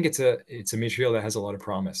think it's a material that has a lot of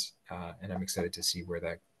promise, and I'm excited to see where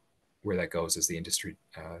that goes as the industry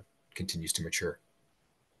continues to mature.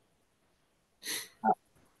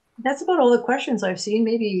 That's about all the questions I've seen.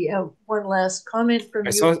 Maybe one last comment from I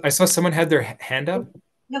you. saw I saw someone had their hand up.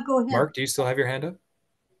 Yeah, go ahead. Mark, do you still have your hand up?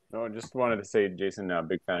 No, I just wanted to say, Jason,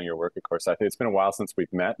 big fan of your work, of course. I think it's been a while since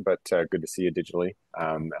we've met, but good to see you digitally.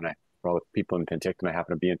 For all the people in Penticton, I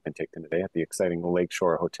happen to be in Penticton today at the exciting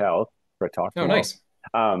Lakeshore Hotel for a talk Oh, tomorrow. nice.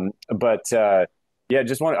 Yeah,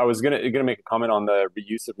 I was gonna make a comment on the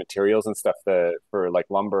reuse of materials and stuff for like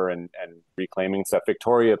lumber and reclaiming stuff.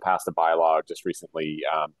 Victoria passed a bylaw just recently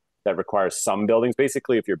that requires some buildings.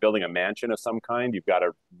 Basically, if you're building a mansion of some kind, you've got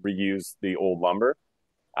to reuse the old lumber.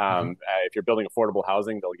 Mhm. If you're building affordable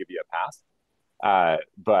housing, they'll give you a pass.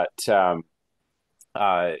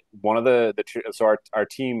 One of so our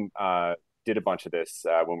team did a bunch of this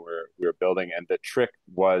when we were building, and the trick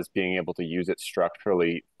was being able to use it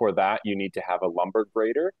structurally. For that, you need to have a lumber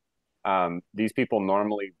grader. These people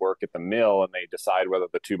normally work at the mill, and they decide whether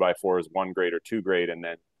the 2x4 is 1 grade or 2 grade, and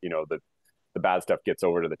then the bad stuff gets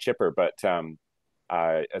over to the chipper. But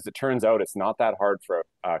as it turns out, it's not that hard for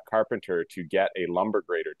a carpenter to get a lumber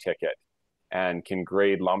grader ticket and can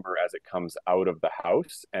grade lumber as it comes out of the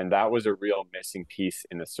house. And that was a real missing piece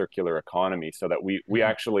in the circular economy, so that we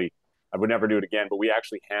actually, I would never do it again, but we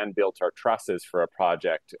actually hand built our trusses for a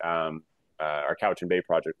project, our Couch and Bay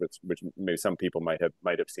project, which maybe some people might have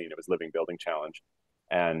seen. It was Living Building Challenge,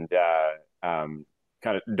 and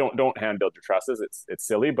kind of don't hand build your trusses. It's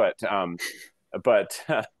silly, but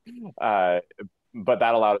but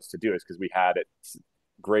that allowed us to do it because we had it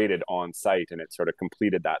graded on site, and it sort of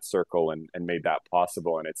completed that circle and made that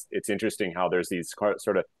possible. And it's interesting how there's these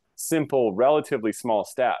sort of simple, relatively small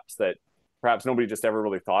steps that perhaps nobody just ever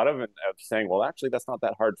really thought of, and of saying, well, actually, that's not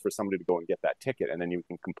that hard for somebody to go and get that ticket, and then you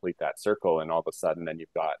can complete that circle, and all of a sudden, then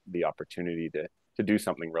you've got the opportunity to do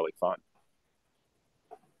something really fun.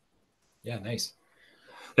 Yeah, nice.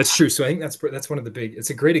 That's true. So I think that's one of the big. It's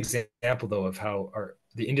a great example though of how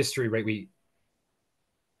the industry, right?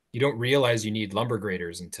 You don't realize you need lumber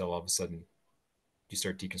graders until all of a sudden you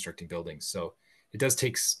start deconstructing buildings. So it does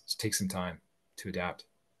take some time to adapt.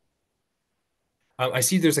 I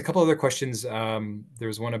see there's a couple other questions.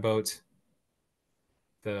 There's one about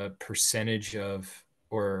the percentage of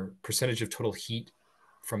or percentage of total heat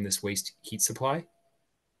from this waste heat supply.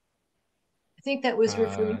 I think that was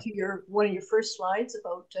referring to one of your first slides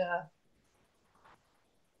about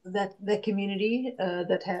that community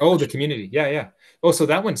that had. Oh, the community. Yeah, yeah. Oh, so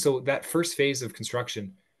that one. So that first phase of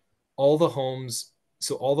construction, all the homes.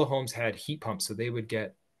 So all the homes had heat pumps. So they would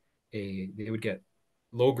get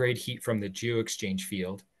low grade heat from the geo-exchange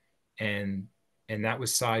field, and that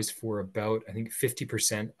was sized for about, I think,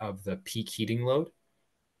 50% of the peak heating load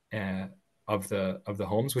uh, of the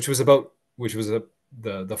homes, which was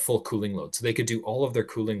the full cooling load. So they could do all of their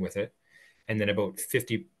cooling with it, and then about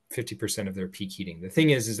 50% of their peak heating. The thing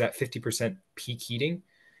is that 50% peak heating,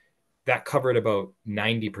 that covered about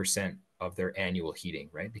 90% of their annual heating,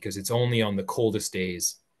 right? Because it's only on the coldest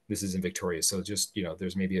days. This is in Victoria, so just,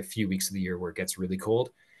 there's maybe a few weeks of the year where it gets really cold,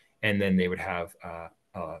 and then they would have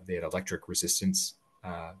they had electric resistance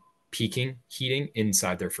peaking heating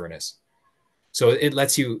inside their furnace. So it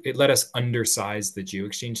let us undersize the geo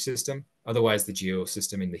exchange system. Otherwise, the geo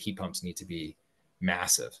system and the heat pumps need to be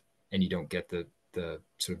massive, and you don't get the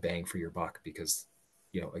sort of bang for your buck because,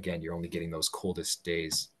 again, you're only getting those coldest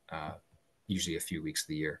days, usually a few weeks of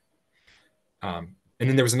the year. And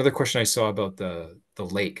then there was another question I saw about the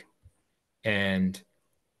lake, and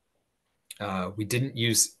we didn't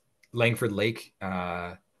use Langford Lake.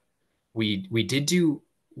 We did do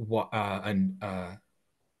an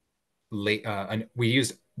lake. We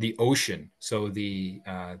used the ocean. So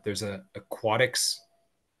there's a aquatics.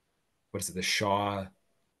 What is it? The Shaw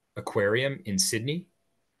Aquarium in Sydney.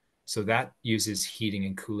 So that uses heating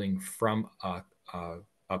and cooling from a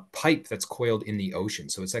pipe that's coiled in the ocean.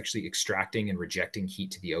 So it's actually extracting and rejecting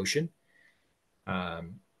heat to the ocean.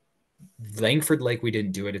 Langford Lake, we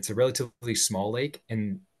didn't do it. It's a relatively small lake,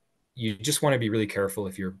 and you just want to be really careful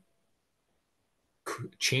if you're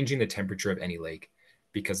changing the temperature of any lake,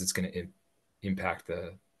 because it's going to impact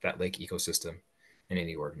that lake ecosystem and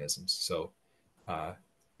any organisms. So I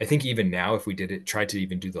think even now, if we tried to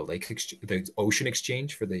even do the ocean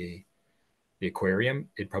exchange for the aquarium,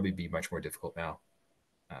 it'd probably be much more difficult now.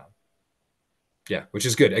 Yeah, which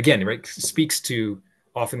is good. Again, right? Speaks to,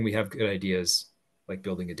 often we have good ideas like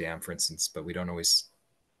building a dam, for instance, but we don't always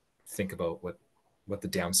think about what the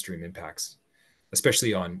downstream impacts,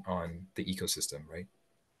 especially on the ecosystem, right?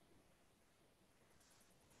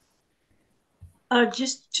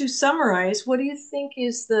 Just to summarize, what do you think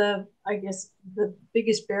is the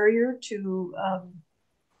biggest barrier to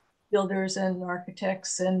builders and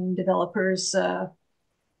architects and developers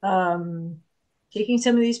taking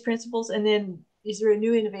some of these principles? And then is there a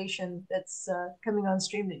new innovation that's coming on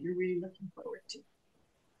stream that you're really looking forward to?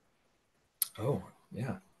 Oh,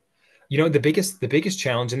 yeah. The biggest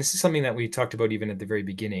challenge, and this is something that we talked about even at the very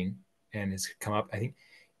beginning and has come up, I think,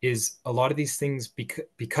 is a lot of these things,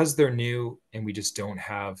 because they're new and we just don't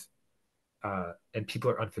have, and people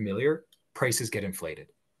are unfamiliar, prices get inflated.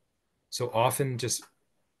 So often just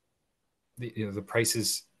the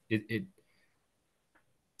prices,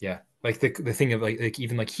 yeah, like the thing of like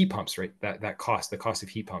even like heat pumps, right? The cost of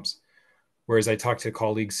heat pumps. Whereas I talk to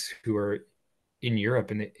colleagues who are in Europe,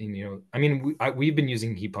 and I mean, we've been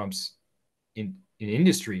using heat pumps in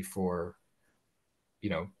industry for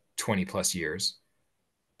 20 plus years,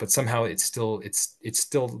 but somehow it's still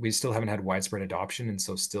we still haven't had widespread adoption, and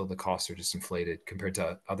so still the costs are just inflated compared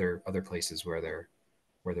to other places where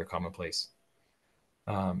they're commonplace.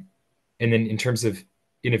 And then in terms of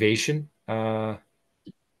innovation, yeah,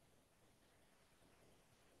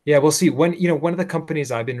 we'll see. One of the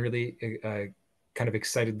companies I've been really kind of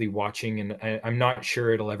excitedly watching, and I'm not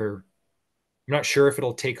sure if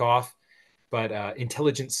it'll take off, but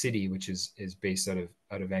Intelligent City, which is based out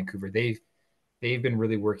of Vancouver, they've been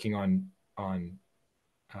really working on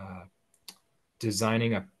uh,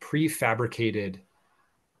 designing a prefabricated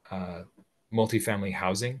multifamily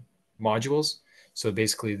housing modules. So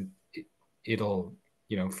basically, it'll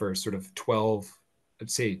for sort of 12,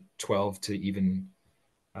 let's say 12 to even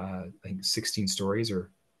I think 16 stories, or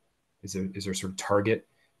is there sort of target.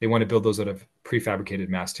 They want to build those out of prefabricated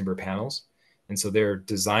mass timber panels. And so they're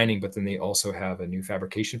designing, but then they also have a new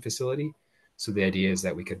fabrication facility. So the idea is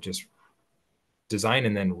that we could just design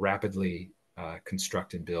and then rapidly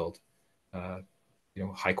construct and build,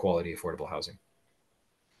 high quality, affordable housing.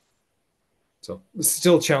 So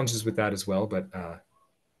still challenges with that as well, but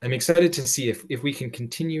I'm excited to see if we can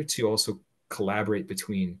continue to also collaborate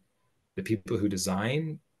between the people who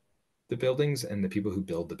design the buildings and the people who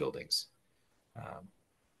build the buildings.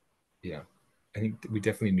 I think we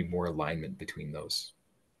definitely need more alignment between those.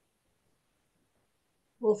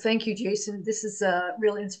 Well, thank you, Jason. This is a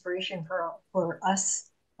real inspiration for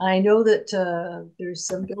us I know that there's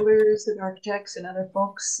some builders and architects and other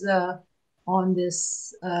folks on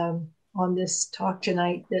this talk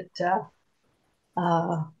tonight that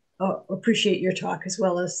appreciate your talk, as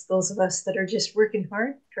well as those of us that are just working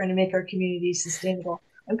hard trying to make our community sustainable.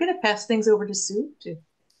 I'm going to pass things over to Sue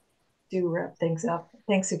to wrap things up.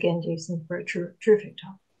 Thanks again, Jason, for a terrific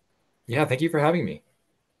talk. Yeah, thank you for having me.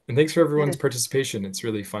 And thanks for everyone's Good. participation. It's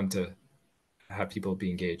really fun to have people be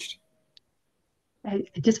engaged. I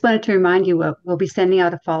just wanted to remind you, we'll be sending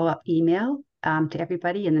out a follow-up email to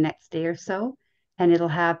everybody in the next day or so, and it'll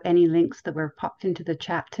have any links that were popped into the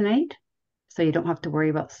chat tonight, so you don't have to worry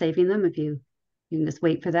about saving them. If you can just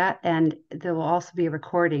wait for that, and there will also be a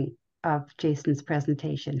recording of Jason's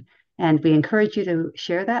presentation, and we encourage you to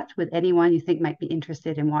share that with anyone you think might be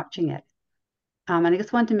interested in watching it. And I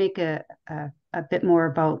just want to make a bit more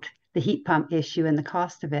about the heat pump issue and the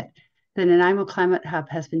cost of it. The Nanaimo Climate Hub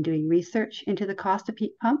has been doing research into the cost of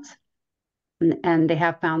heat pumps, and they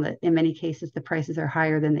have found that in many cases the prices are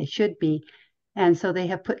higher than they should be. And so they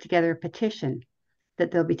have put together a petition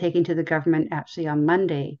that they'll be taking to the government actually on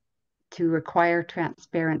Monday to require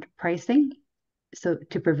transparent pricing, so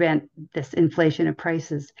to prevent this inflation of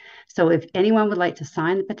prices. So if anyone would like to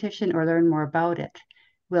sign the petition or learn more about it,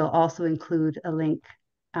 we'll also include a link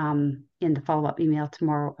in the follow-up email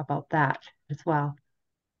tomorrow about that as well.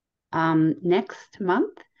 Next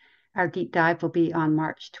month, our deep dive will be on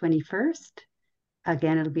March 21st.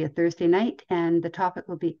 Again, it'll be a Thursday night, and the topic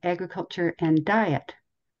will be agriculture and diet.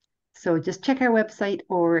 So just check our website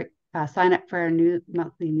or sign up for our new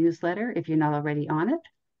monthly newsletter if you're not already on it.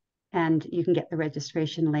 And you can get the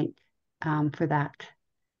registration link for that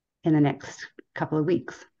in the next couple of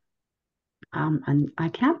weeks. And I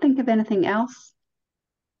can't think of anything else,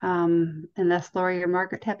 unless Laurie or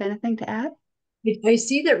Margaret have anything to add. I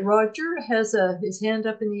see that Roger has his hand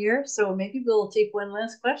up in the air, so maybe we'll take one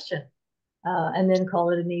last question and then call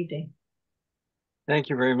it an evening. Thank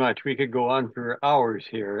you very much. We could go on for hours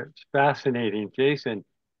here. It's fascinating. Jason,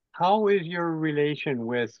 how is your relation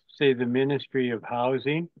with, say, the Ministry of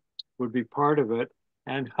Housing would be part of it?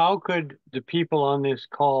 And how could the people on this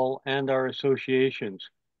call and our associations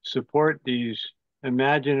support these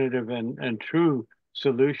imaginative and true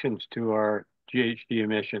solutions to our GHG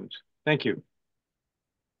emissions? Thank you.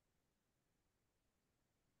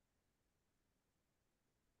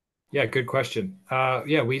 Yeah, good question.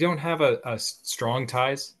 Yeah, we don't have a strong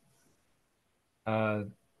ties to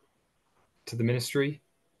the ministry,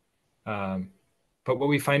 but what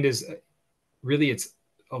we find is really it's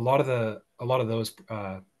a lot of those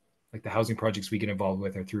like the housing projects we get involved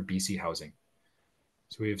with are through BC Housing,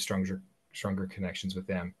 so we have stronger connections with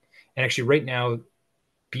them. And actually, right now,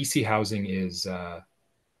 BC Housing is a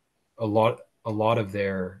lot of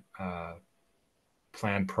their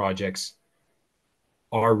planned projects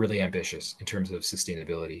are really ambitious in terms of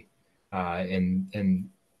sustainability, and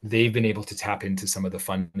they've been able to tap into some of the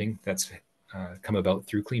funding that's come about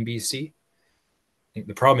through Clean BC. I think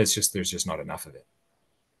the problem is just there's just not enough of it.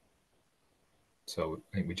 So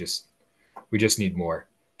I think we just need more.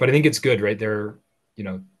 But I think it's good, right? They're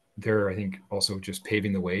I think also just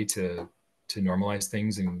paving the way to normalize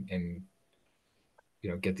things and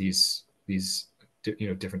get these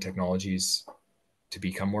different technologies to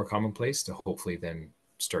become more commonplace, to hopefully then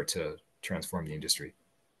start to transform the industry.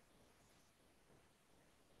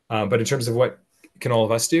 But in terms of what can all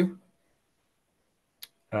of us do,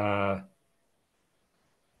 yeah,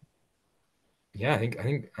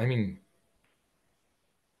 I mean,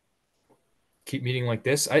 keep meeting like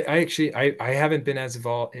this. I haven't been as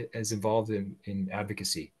involved in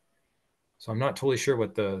advocacy, so I'm not totally sure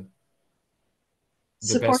what the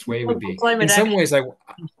best way would be. In some ways,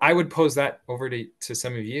 I would pose that over to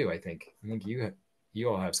some of you. I think you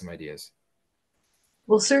all have some ideas.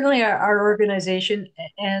 Well, certainly our organization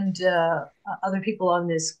and other people on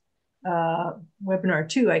this webinar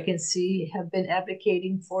too, I can see, have been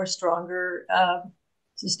advocating for stronger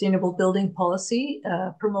sustainable building policy,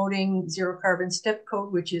 promoting zero carbon step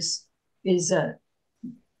code, which is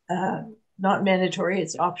not mandatory,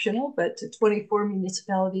 it's optional, but 24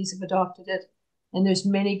 municipalities have adopted it. And there's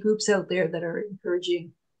many groups out there that are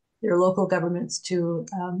encouraging their local governments to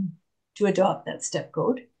adopt that step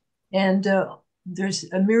code. And there's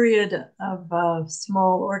a myriad of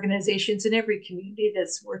small organizations in every community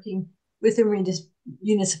that's working with the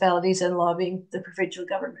municipalities and lobbying the provincial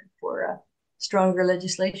government for stronger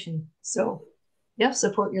legislation. So yeah,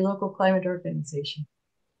 support your local climate organization.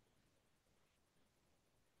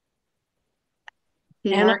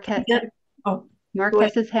 Mark has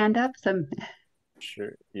his hand up.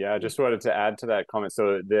 Sure. Yeah, I just wanted to add to that comment.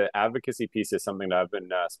 So the advocacy piece is something that I've been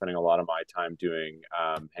spending a lot of my time doing,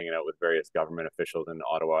 hanging out with various government officials in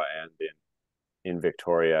Ottawa and in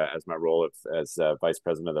Victoria as my role as vice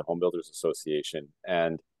president of the Home Builders Association.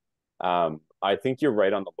 And I think you're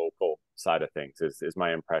right on the local side of things is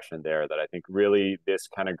my impression there, that I think really this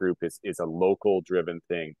kind of group is a local driven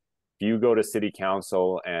thing. If you go to city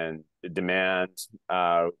council and demand,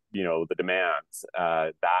 the demands,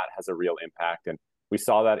 that has a real impact. And we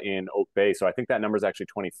saw that in Oak Bay. So I think that number is actually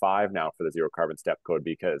 25 now for the zero carbon step code,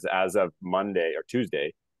 because as of Monday or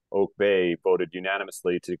Tuesday, Oak Bay voted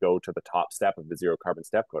unanimously to go to the top step of the zero carbon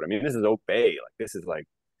step code. I mean, this is Oak Bay. Like, this is like,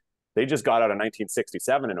 they just got out of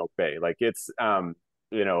 1967 in Oak Bay. Like, it's, and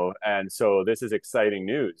so this is exciting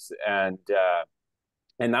news. And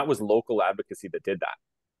that was local advocacy that did that.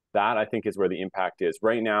 That, I think, is where the impact is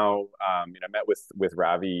right now. I met with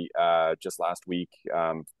Ravi just last week,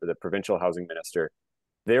 the provincial housing minister.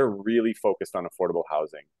 They're really focused on affordable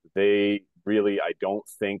housing. They really, I don't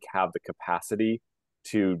think, have the capacity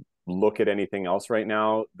to look at anything else right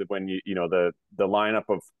now. When the lineup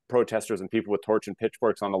of protesters and people with torch and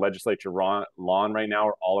pitchforks on the legislature lawn right now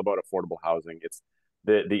are all about affordable housing. It's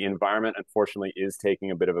the environment, unfortunately, is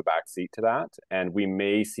taking a bit of a backseat to that, and we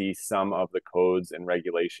may see some of the codes and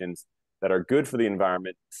regulations that are good for the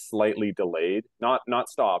environment slightly delayed, not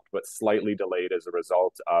stopped, but slightly delayed as a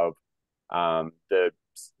result of the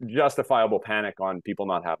justifiable panic on people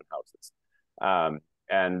not having houses.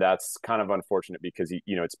 And that's kind of unfortunate, because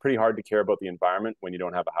it's pretty hard to care about the environment when you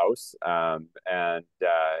don't have a house.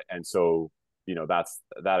 And so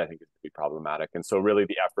that I think is to be problematic. And so really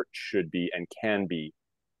the effort should be and can be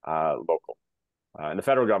local. And the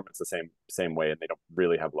federal government's the same way, and they don't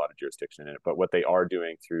really have a lot of jurisdiction in it. But what they are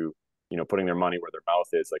doing through putting their money where their mouth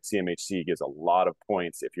is, like CMHC gives a lot of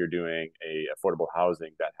points if you're doing a affordable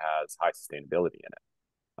housing that has high sustainability in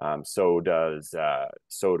it. So does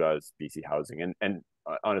BC Housing, and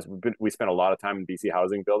honestly, we spend a lot of time in BC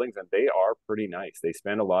Housing buildings, and they are pretty nice. They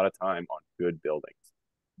spend a lot of time on good buildings.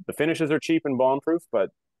 The finishes are cheap and bomb-proof, but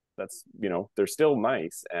that's they're still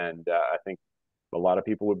nice, and I think a lot of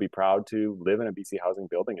people would be proud to live in a BC Housing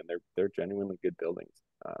building, and they're genuinely good buildings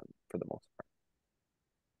for the most part.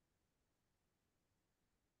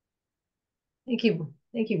 Thank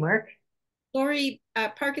you, Mark. Lori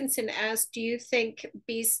Parkinson asked, do you think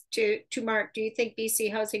Mark, do you think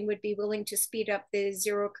BC Housing would be willing to speed up the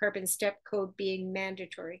zero carbon step code being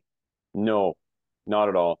mandatory? No, not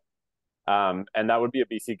at all. And that would be a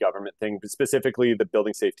BC government thing, specifically the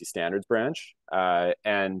Building Safety Standards branch.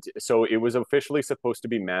 And so it was officially supposed to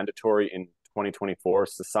be mandatory in 2024,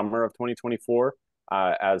 so the summer of 2024,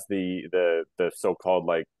 as the so-called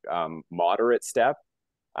moderate step.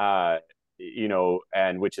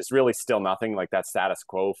 And which is really still nothing. Like, that's status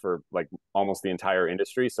quo for like almost the entire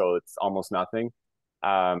industry. So it's almost nothing.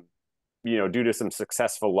 Due to some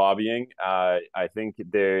successful lobbying, I think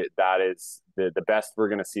that is the best we're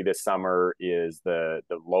going to see this summer is the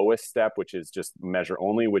lowest step, which is just measure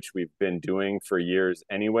only, which we've been doing for years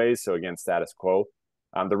anyways. So again, status quo.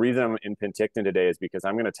 The reason I'm in Penticton today is because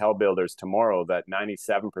I'm going to tell builders tomorrow that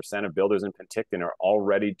 97% of builders in Penticton are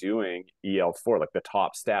already doing EL4, like the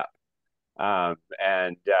top step. I'm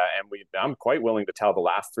quite willing to tell the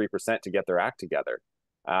last 3% to get their act together.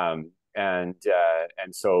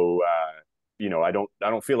 So I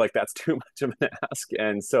don't feel like that's too much of an ask.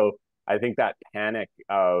 And so I think that panic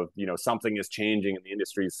of something is changing and the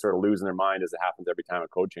industry is sort of losing their mind, as it happens every time a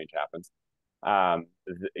code change happens. That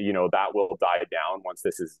will die down once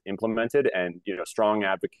this is implemented, and strong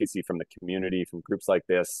advocacy from the community, from groups like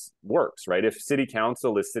this, works, right? If city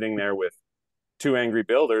council is sitting there with 2 angry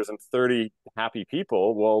builders and 30 happy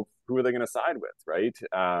people, well, who are they going to side with, right?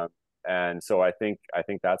 And so I think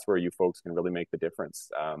that's where you folks can really make the difference.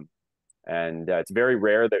 And it's very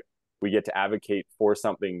rare that we get to advocate for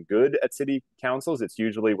something good at city councils. It's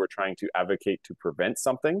usually we're trying to advocate to prevent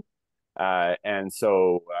something. And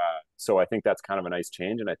so I think that's kind of a nice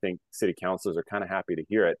change. And I think city councilors are kind of happy to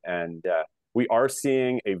hear it. And we are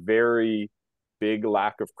seeing a very big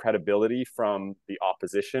lack of credibility from the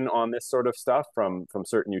opposition on this sort of stuff, from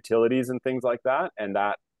certain utilities and things like that. And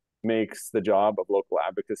that makes the job of local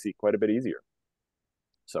advocacy quite a bit easier.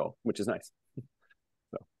 So, which is nice.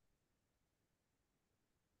 So.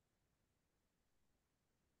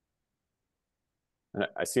 And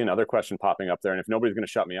I see another question popping up there, and if nobody's going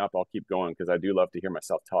to shut me up, I'll keep going, because I do love to hear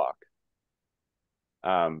myself talk.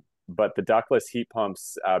 But the ductless heat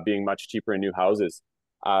pumps being much cheaper in new houses,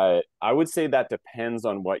 I would say that depends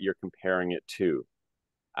on what you're comparing it to,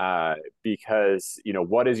 because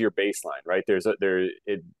what is your baseline, right?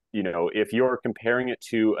 If you're comparing it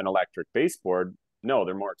to an electric baseboard, No,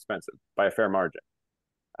 they're more expensive by a fair margin.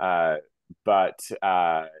 But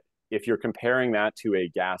if you're comparing that to a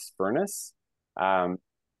gas furnace,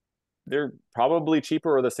 they're probably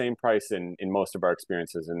cheaper or the same price in most of our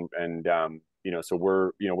experiences. And so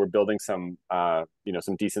we're building some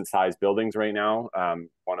some decent sized buildings right now.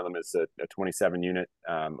 One of them is a 27 unit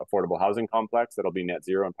affordable housing complex that'll be net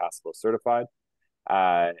zero and passable certified.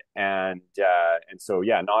 And so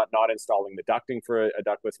yeah, not installing the ducting for a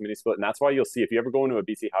ductless mini split. And that's why you'll see, if you ever go into a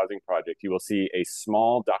BC housing project, you will see a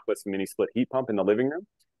small ductless mini split heat pump in the living room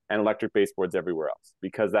and electric baseboards everywhere else,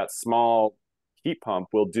 because that small heat pump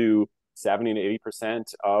will do 70 to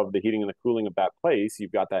 80% of the heating and the cooling of that place.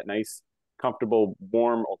 You've got that nice, comfortable,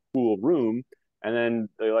 warm or cool room, and then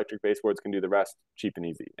the electric baseboards can do the rest cheap and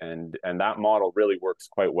easy. And that model really works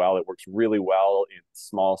quite well. It works really well in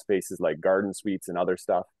small spaces like garden suites and other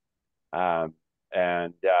stuff.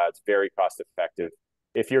 It's very cost effective.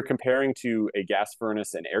 If you're comparing to a gas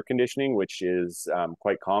furnace and air conditioning, which is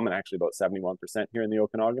quite common, actually about 71% here in the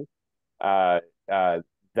Okanagan,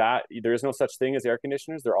 that there is no such thing as air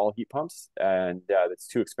conditioners. They're all heat pumps, and it's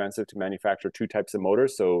too expensive to manufacture two types of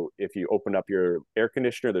motors. So if you open up your air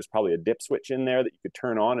conditioner, there's probably a dip switch in there that you could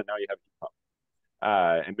turn on, and now you have a heat pump.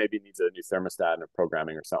 And maybe it needs a new thermostat and a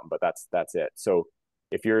programming or something, but that's it. So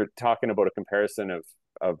if you're talking about a comparison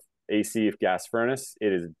of AC gas furnace,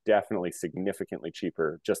 it is definitely significantly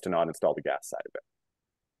cheaper just to not install the gas side of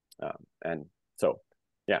it. And so,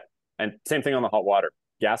 yeah. And same thing on the hot water.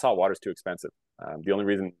 Gas hot water is too expensive. The only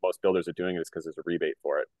reason most builders are doing it is because there's a rebate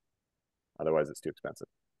for it. Otherwise, it's too expensive.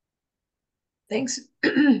 Thanks.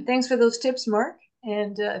 Thanks for those tips, Mark.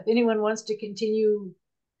 And if anyone wants to continue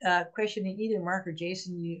questioning either Mark or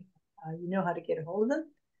Jason, you know how to get a hold of them.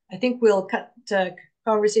 I think we'll cut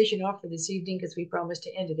conversation off for this evening because we promised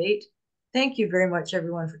to end at 8. Thank you very much,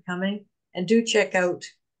 everyone, for coming. And do check out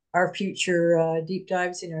our future deep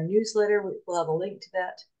dives in our newsletter. We'll have a link to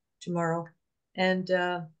that tomorrow. And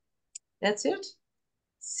that's it.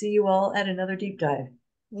 See you all at another deep dive.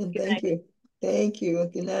 Well, thank you. Thank you.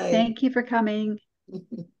 Good night. Thank you for coming.